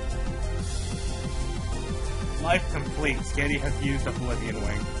 Life complete. Skitty has used Oblivion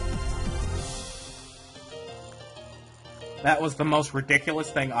Wing. That was the most ridiculous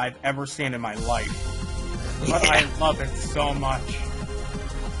thing I've ever seen in my life. But I love it so much.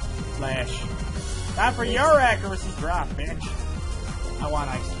 Flash. Time for your accuracy drop, bitch. I want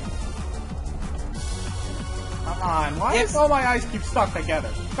ice cube. Come on, why is all my ice cubes stuck together?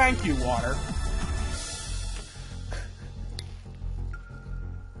 Thank you, water.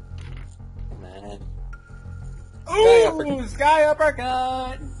 Man. Ooh, sky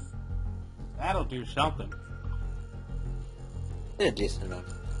uppercut! That'll do something. Yeah, decent enough.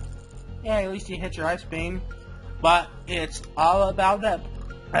 Yeah, at least you hit your ice beam. But it's all about that.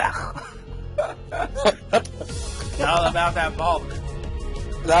 It's all about that bulk.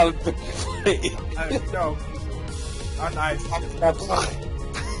 That was pretty funny. No. Not nice.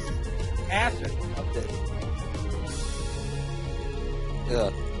 Acid.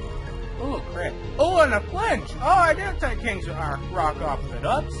 Yeah. Ooh, crit. Ooh, and a flinch! Oh, I didn't take King's Rock off the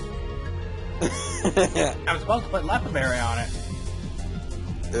ups. I was supposed to put Leatherberry on it.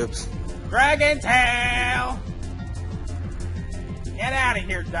 Oops. Dragon Tail! Get out of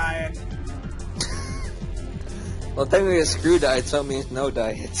here, diet. Well, technically a screw diet, so it means no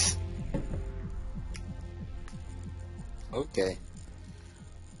diets. Okay.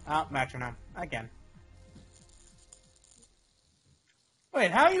 Oh, Metronome. Again.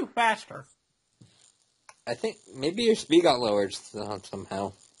 Wait, how are you faster? I think maybe your speed got lowered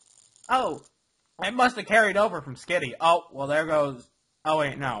somehow. Oh, it must have carried over from Skitty. Oh, well, there goes... Oh,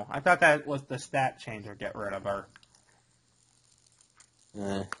 wait, no. I thought that was the stat changer. Get rid of her.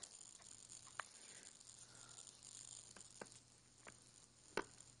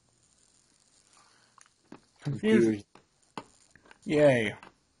 Confusion. Yay.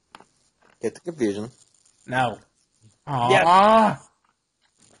 Get the confusion. No. Aww. Yeah.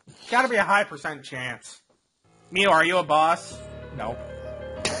 Gotta be a high % chance. Mew, are you a boss? No.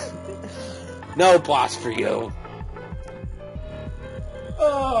 No boss for you.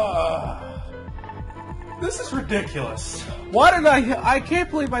 This is ridiculous. Why did I can't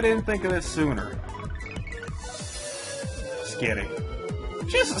believe I didn't think of this sooner. Skitty.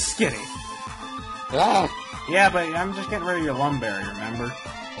 Just a Skitty. Ah! Yeah, but I'm just getting rid of your Lumberry, remember?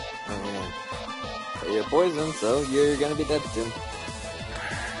 Oh, yeah. But you're poisoned, so you're gonna be dead soon.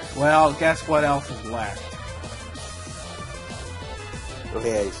 Well, guess what else is left?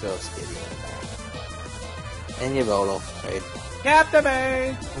 Okay, so Skitty. And your Voodle, right?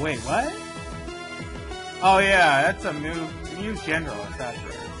 Captivate! Wait, what? Oh yeah, that's a Mew's Generalist, that's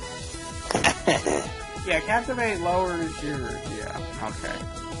right. Yeah, Captivate lowers your... Yeah, okay.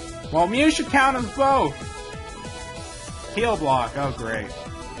 Well, Mew should count as both! Heal block, oh great.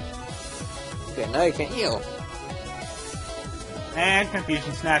 Okay, now you can heal. And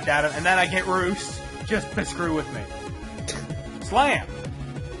Confusion snapped at him, and then I get Roost, just to screw with me. Slam!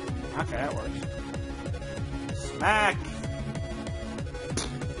 Okay, that works. Smack!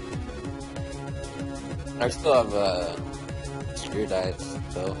 I still have, screw diets,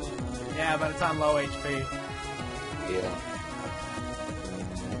 so... Yeah, but it's on low HP. Yeah.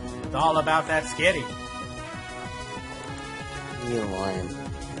 It's all about that Skitty. Needle arm.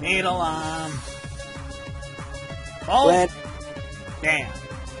 Needle arm. Oh! When Damn.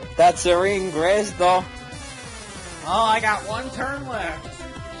 that's a ring, Grace, though. Oh, I got one turn left.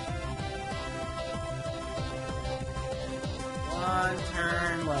 One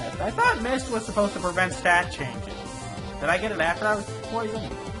turn left. I thought Mist was supposed to prevent stat changes. Did I get it after I was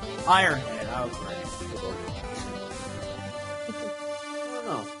poisoned? Iron Head. Oh, great. I don't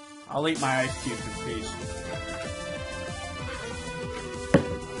know. I'll eat my ice cubes in peace.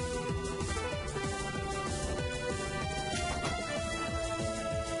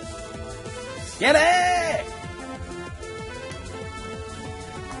 Get it!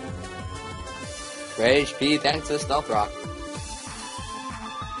 Great HP thanks to Stealth Rock.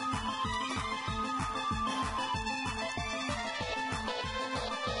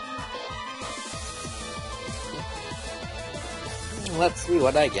 Let's see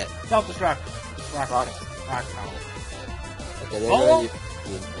what I get. Self-destruct. Rock. Rock. Okay, there Oh! you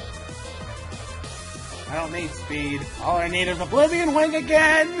I don't need speed. All I need is Oblivion Wing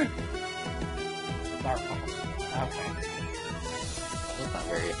again! Dark Pulse. Okay. That's not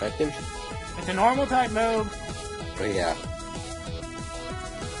very effective. It's a normal type move. But yeah.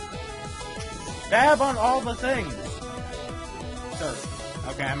 Stab on all the things. Sir.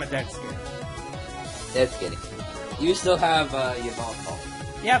 Okay, I'm a dead skin. That's kidding. You still have your ball.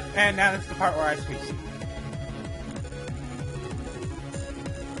 Yep, and now that's the part where I speak.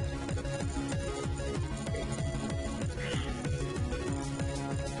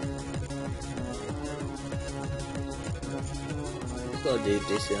 So dude,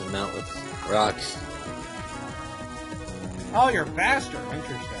 decent amount with rocks. Oh, you're faster.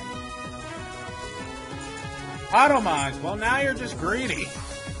 Interesting. Automons. Well, now you're just greedy.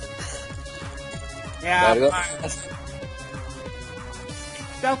 Yeah, Gotta go. fine.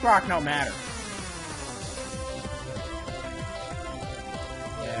 Stealth Rock no matter.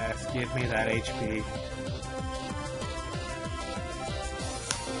 Yes, give me that HP.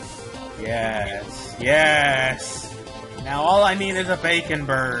 Yes, yes. Now all I need is a bacon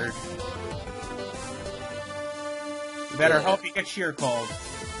bird. You better hope you get sheer cold.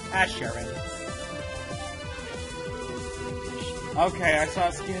 Sharon. Okay, I saw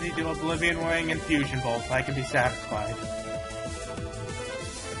Skitty do Oblivion Wing and Fusion Bolt. I can be satisfied.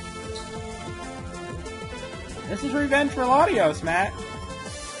 This is revenge for Latios, Matt.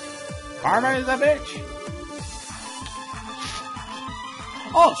 Karma is a bitch.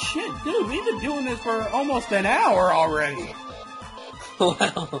 Oh shit, dude, we've been doing this for almost an hour already.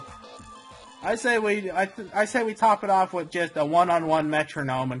 Wow. I say we top it off with just a one-on-one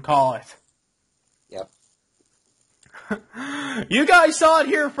metronome and call it. Yep. You guys saw it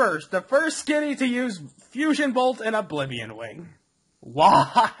here first. The first Skitty to use Fusion Bolt and Oblivion Wing.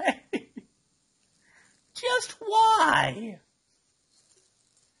 Why? Just why?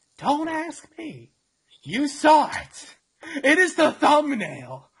 Don't ask me. You saw it. It is the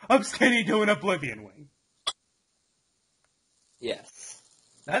thumbnail of Skitty doing Oblivion Wing. Yes.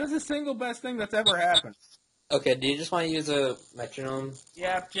 That is the single best thing that's ever happened. Okay, do you just want to use a metronome?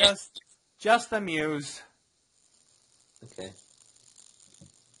 Yeah, just the muse. Okay.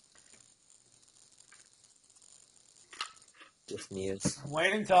 Just muse.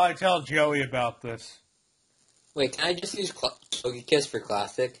 Wait until I tell Joey about this. Wait, can I just use Togi Kiss for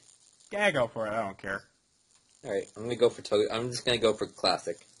classic? Yeah, go for it. I don't care. Alright, I'm gonna go for Togi. I'm just gonna go for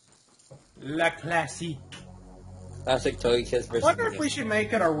classic. La classique. Classic Togi Kiss I versus. wonder if we should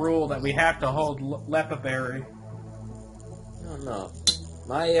make it a rule that we have to hold Lepaberry. I don't know.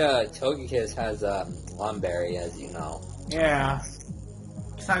 My Togekiss has Lumberry, as you know. Yeah.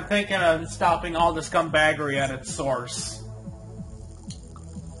 So I'm thinking of stopping all the scumbaggery at its source.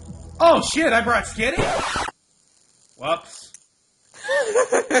 Oh shit, I brought Skitty? Whoops.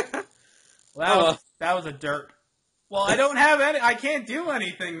 Well, that was a derp. Well, I don't have any. I can't do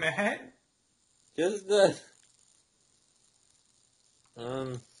anything, man. Just the.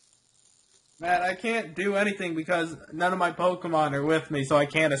 Matt, I can't do anything because none of my Pokemon are with me, so I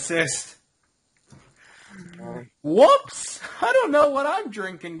can't assist. Whoops! I don't know what I'm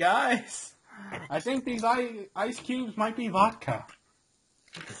drinking, guys. I think these ice cubes might be vodka.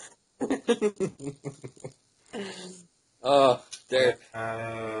 Oh, there.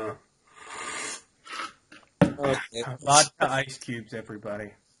 Okay. Vodka ice cubes,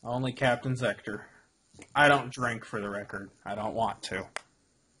 everybody. Only Captain Zekter. I don't drink, for the record. I don't want to.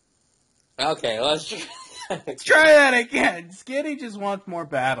 Okay, let's try. Let's try that again. Skitty just wants more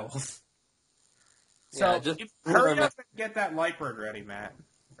battles. So, Yeah, just hurry up and get that Lightbird ready, Matt.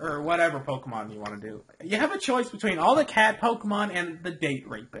 Or whatever Pokemon you want to do. You have a choice between all the cat Pokemon and the date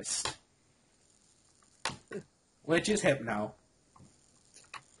rapist. Which is Hypno.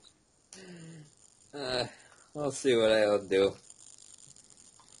 We'll see what I'll do.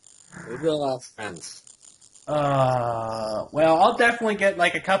 Maybe I'll ask friends. Well, I'll definitely get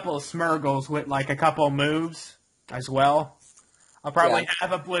like a couple of Smurgles with like a couple of moves as well. I'll probably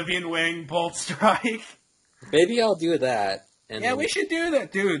have Oblivion Wing, Bolt Strike. Maybe I'll do that. And Yeah, we should do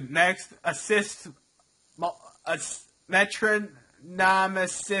that, dude. Next, Metronome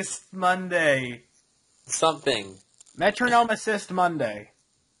Assist Monday. something. Metronome Assist Monday.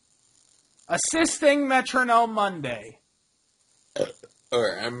 Assisting Metronome Monday.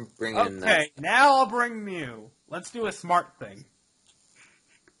 Or I'm bringing. Okay, now I'll bring Mew. Let's do a smart thing.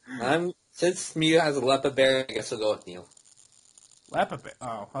 Since Mew has a Lepa Bear, I guess I'll go with Mew. Lepa Bear.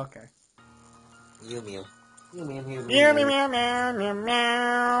 Oh, okay. Mew. Mew, mew, mew, mew, mew,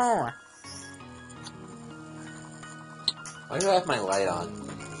 mew. Why do I have my light on?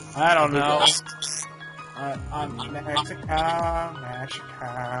 I don't know. I'm Mexico,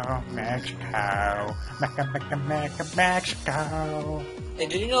 Mexico. Hey,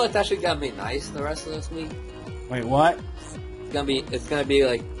 did you know it's actually gonna be nice the rest of this week? Wait, what? It's gonna be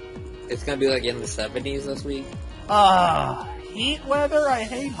like in the 70s this week. Heat weather? I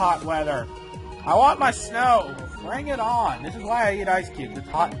hate hot weather. I want my snow. Bring it on. This is why I eat ice cubes. It's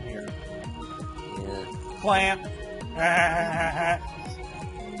hot in here. Yeah. Clamp.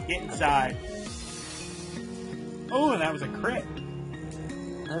 Get inside. Oh, that was a crit.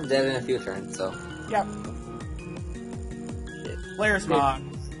 I'm dead in a few turns, so. Yep. Flare Smog.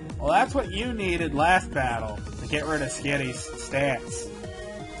 Well, that's what you needed last battle to get rid of Skitty's stats.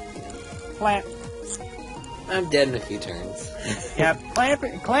 Clamp. I'm dead in a few turns. Yep.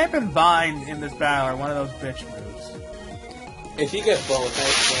 Clamp and Bind in this battle are one of those bitch moves. If you get both,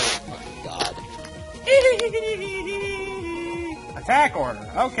 oh my god. Attack order.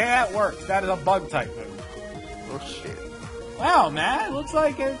 Okay, that works. That is a bug type move. Oh shit. Wow, man, looks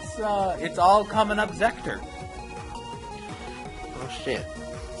like it's all coming up Zekter. Oh shit.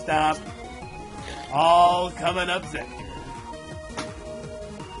 Stop. All coming up Zekter.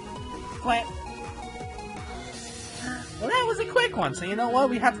 Clamp. Well, that was a quick one, so you know what?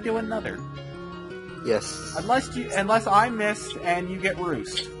 We have to do another. Yes. Unless I miss and you get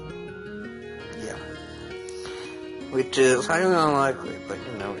roost. Yeah. Which is highly unlikely, but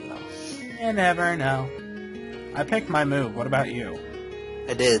you never know. You never know. I picked my move. What about you?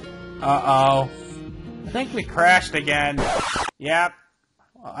 I did. Uh-oh. I think we crashed again. Yep.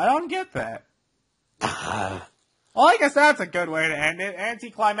 Well, I don't get that. Well, I guess that's a good way to end it.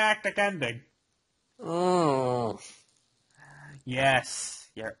 Anticlimactic ending. Oh. Yes.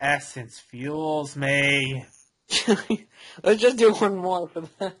 Your essence fuels me. Let's just do one more for the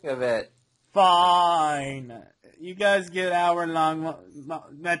heck of it. Fine. You guys get hour-long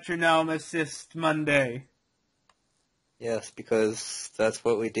Metronome Assist Monday. Yes, because that's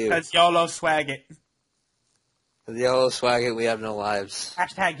what we do. Because YOLO swag it. With YOLO swag it, we have no lives.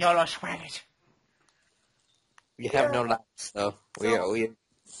 Hashtag YOLO swag it. We have no lives, so we.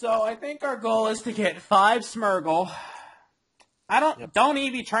 So I think our goal is to get 5 Smurgle. Don't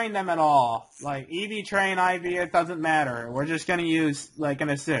EV train them at all. Like, EV train, IV, it doesn't matter. We're just gonna use, like, an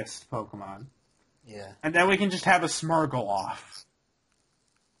assist Pokemon. Yeah. And then we can just have a Smurgle off.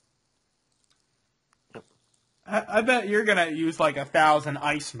 Yep. I bet you're gonna use, like, 1,000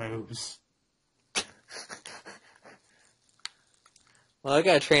 ice moves. Well, I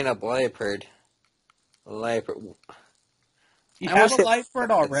gotta train up Liepard. You have a Liepard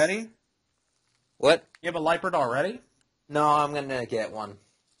already? What? You have a Liepard already? No, I'm gonna get one.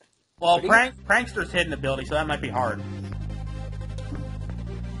 Well, Prankster's hidden ability, so that might be hard.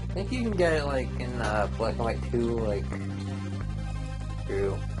 I think you can get it, like, in Black and White 2, like,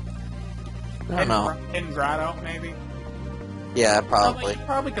 through... I don't know. In Grotto, maybe? Yeah, probably. You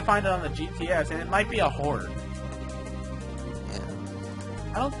probably could find it on the GTS, and it might be a horde. Yeah.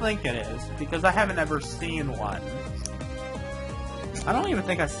 I don't think it is, because I haven't ever seen one. I don't even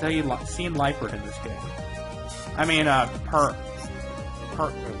think I've seen Liepard in this game. I mean, I don't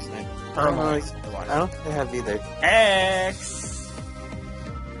think I have either. X!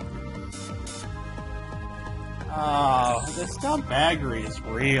 Oh, the scumbaggery is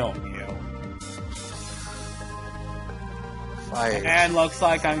real, Mew. Fire. And looks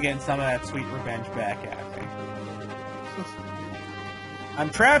like I'm getting some of that sweet revenge back at me. I'm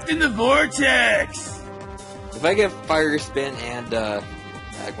trapped in the vortex! If I get Fire Spin and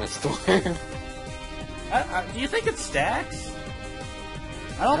Magma Storm... do you think it stacks?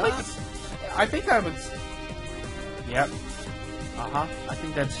 I don't think it's... I think I would... Yep. Uh-huh. I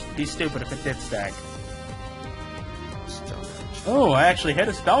think that'd be stupid if it did stack. Stone Edge. Oh, I actually hit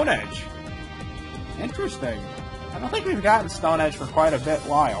a Stone Edge. Interesting. I don't think we've gotten Stone Edge for quite a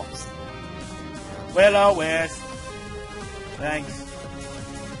while. Will-O-Wisp. Thanks.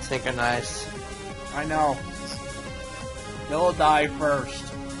 Synchronize. I know. You'll die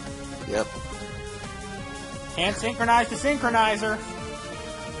first. Yep. Can't synchronize the synchronizer.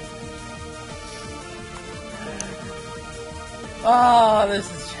 Oh, I'm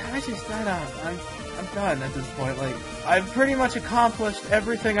done at this point. Like, I've pretty much accomplished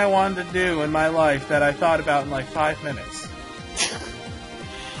everything I wanted to do in my life that I thought about in like 5 minutes.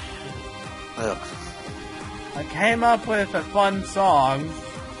 Ugh. I came up with a fun song.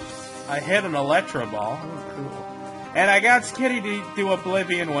 I hit an Electro Ball. Oh, cool. And I got Skitty to do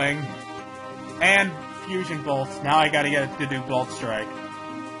Oblivion Wing. And Fusion Bolts. Now I gotta get it to do Bolt Strike.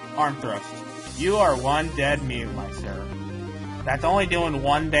 Arm Thrust. You are one dead Mew, my sir. That's only doing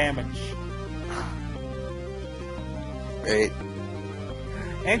 1 damage. Great.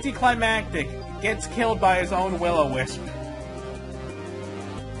 Anticlimactic. Gets killed by his own Will-O-Wisp.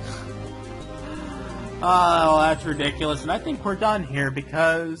 Oh, that's ridiculous. And I think we're done here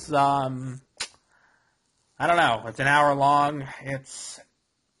because, I don't know. It's an hour long.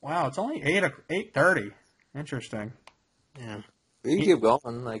 Wow, it's only 8:30. Interesting. Yeah. We can keep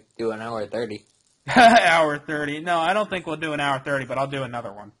going, like, do an hour 30. Hour 30. No, I don't think we'll do an hour 30, but I'll do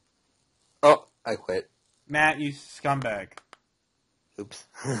another one. Oh, I quit. Matt, you scumbag. Oops.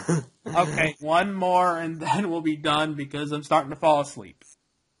 Okay, one more and then we'll be done because I'm starting to fall asleep.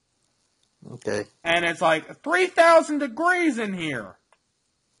 Okay. And it's like 3,000 degrees in here.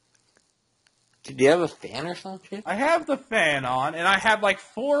 Did you have a fan or something? I have the fan on, and I have like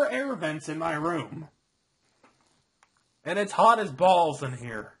 4 air vents in my room. And it's hot as balls in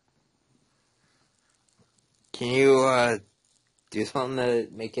here. Can you, do something to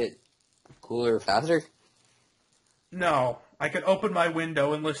make it cooler faster? No, I could open my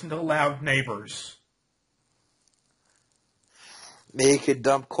window and listen to loud neighbors. Maybe you could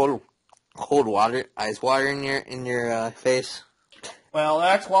dump cold water, ice water in your face. Well,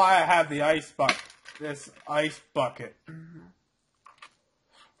 that's why I have the this ice bucket.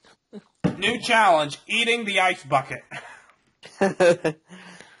 New challenge, eating the ice bucket.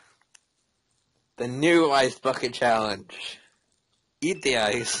 The new ice bucket challenge. Eat the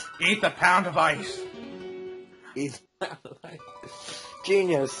ice. Eat the pound of ice. Eat the pound of ice.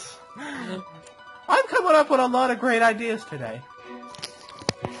 Genius. I'm coming up with a lot of great ideas today.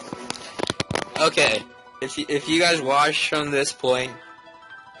 Okay, if you guys watch from this point,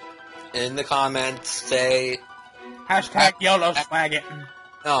 in the comments say Hashtag YOLO swag it.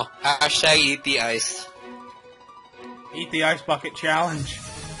 no, hashtag eat the ice. Eat the ice bucket challenge.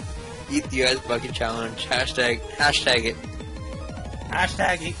 Eat the ice bucket challenge. Hashtag it.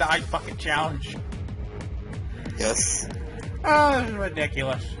 Hashtag eat the ice bucket challenge. Yes. Oh, this is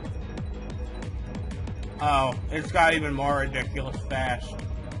ridiculous. Oh, it's got even more ridiculous fast.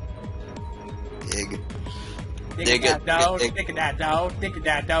 Dig Dig it. that dough, dig it that dough, dig it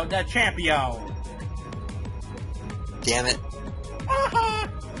that dough, the champion. Damn it.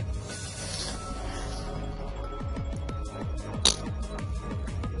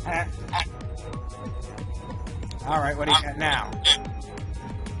 Alright, what do you got now?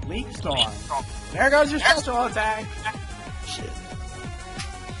 Leaf Storm. There goes your special attack. Shit.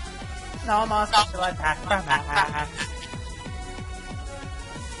 No more special attack from that.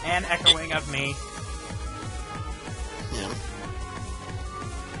 And echoing of me. Yeah.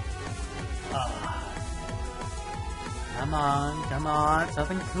 Come on,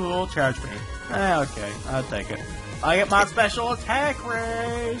 something cool, charge me. Okay, I'll take it. I get my special attack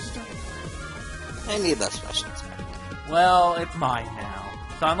raised! I need that special attack. Well, it's mine now.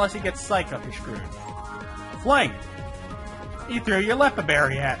 So unless he gets psyched up, you're screwed. Fling! You threw your Lepa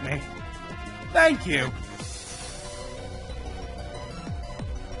Berry at me. Thank you!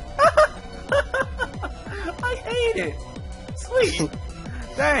 I hate it! Sweet!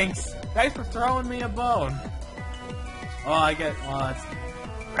 Thanks! Thanks for throwing me a bone. Oh, it's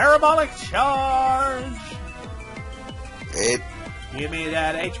Parabolic Charge! Great. Give me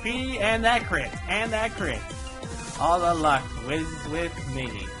that HP and that crit, and that crit. All the luck whiz with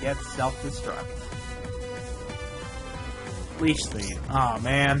me. Get self-destruct. Leech Speed. Oh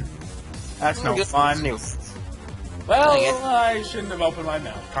man. That's no fun. Well, I shouldn't have opened my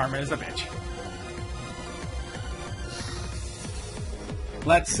mouth. Karma is a bitch.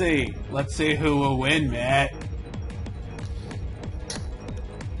 Let's see. Let's see who will win, Matt.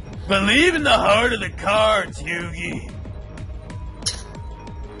 Believe in the heart of the cards, Yugi.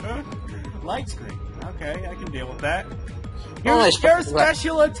 Light screen. Okay, I can deal with that. Your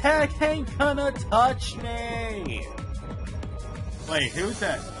special attack ain't gonna touch me. Wait, who's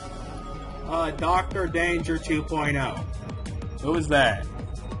that? Dr. Danger 2.0. Who is that?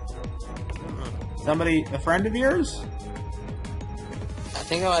 Somebody, a friend of yours? I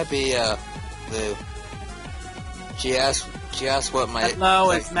think it might be, Lou. She asked what my...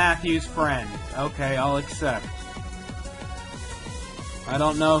 No, it's Matthew's friend. Okay, I'll accept. I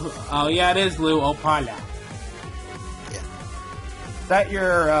don't know who... Oh, yeah, it is Lou Opala. Yeah. that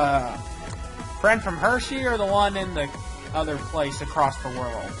your friend from Hershey or the one in the other place across the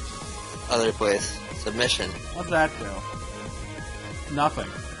world? Other place. Submission. What's that do? Nothing.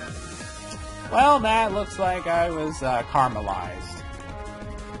 Well, that looks like I was caramelized.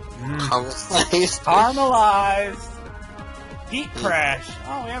 Caramelized? Caramelized! Heat crash!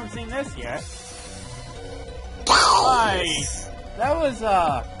 Oh, we haven't seen this yet. Nice! That was,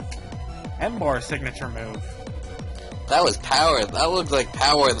 Embor's signature move. That was power. That looked like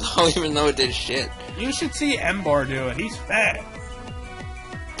power, though, even though it did shit. You should see Embor do it. He's fat.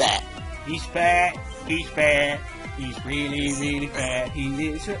 Fat. He's fat. He's fat. He's really, really fat. He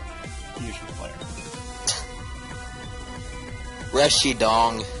is a fusion player. Reshi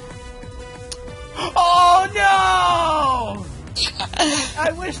Dong. Oh no!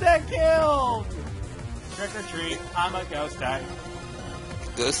 I wish that killed! Trick or treat, I'm a ghost type.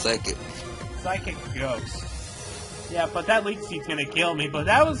 Go psychic. Psychic ghost. Yeah, but that leaks he's gonna kill me, but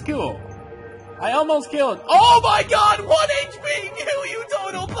that was cool. I almost killed. Oh my god! 1 HP! Mew, you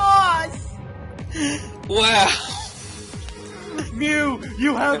total boss! Wow. Mew,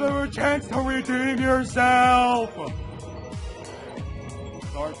 you have a chance to redeem yourself!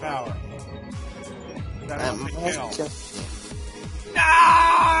 Sword power. That was a kill. No!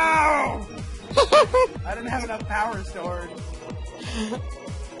 I didn't have enough power stored.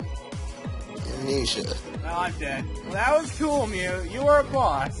 Amnesia. Well, I'm dead. Well, that was cool, Mew. You were a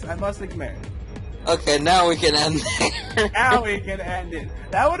boss, I must admit. Okay, now we can end there. Now we can end it.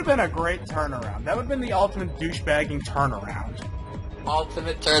 That would have been a great turnaround. That would have been the ultimate douchebagging turnaround.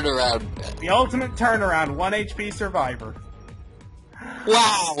 Ultimate turnaround. The ultimate turnaround, 1 HP survivor.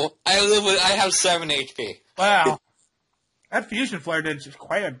 Wow! I have 7 HP. Wow. That fusion flare did just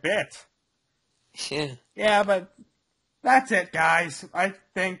quite a bit. Yeah. Yeah, but that's it, guys. I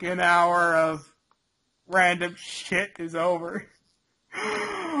think an hour of random shit is over.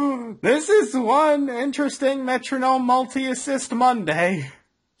 This is one interesting Metronome multi-assist Monday.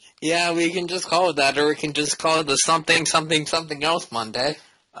 Yeah, we can just call it that, or we can just call it the something else Monday.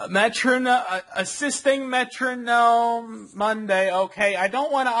 Assisting Metronome Monday. Okay, I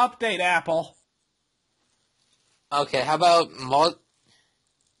don't want to update Apple. Okay, how about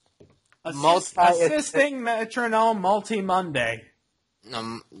Assisting Metronome Multi-Monday.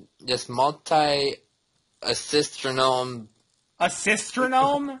 Just multi-assistronome.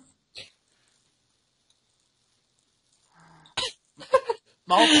 Assistronome?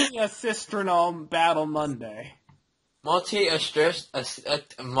 Multi-assistronome Battle Monday.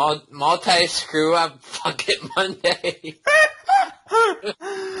 Multi-screw-up Bucket Monday.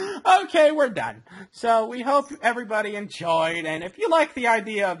 Okay, we're done. So we hope everybody enjoyed, and if you like the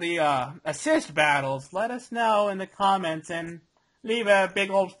idea of the assist battles, let us know in the comments and leave a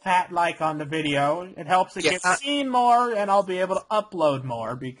big old fat like on the video. It helps it get seen more, and I'll be able to upload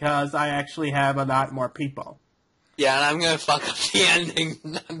more because I actually have a lot more people. Yeah, and I'm gonna fuck up the ending,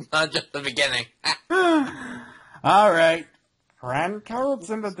 not just the beginning. Alright. Friend codes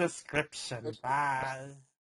in the description. Bye.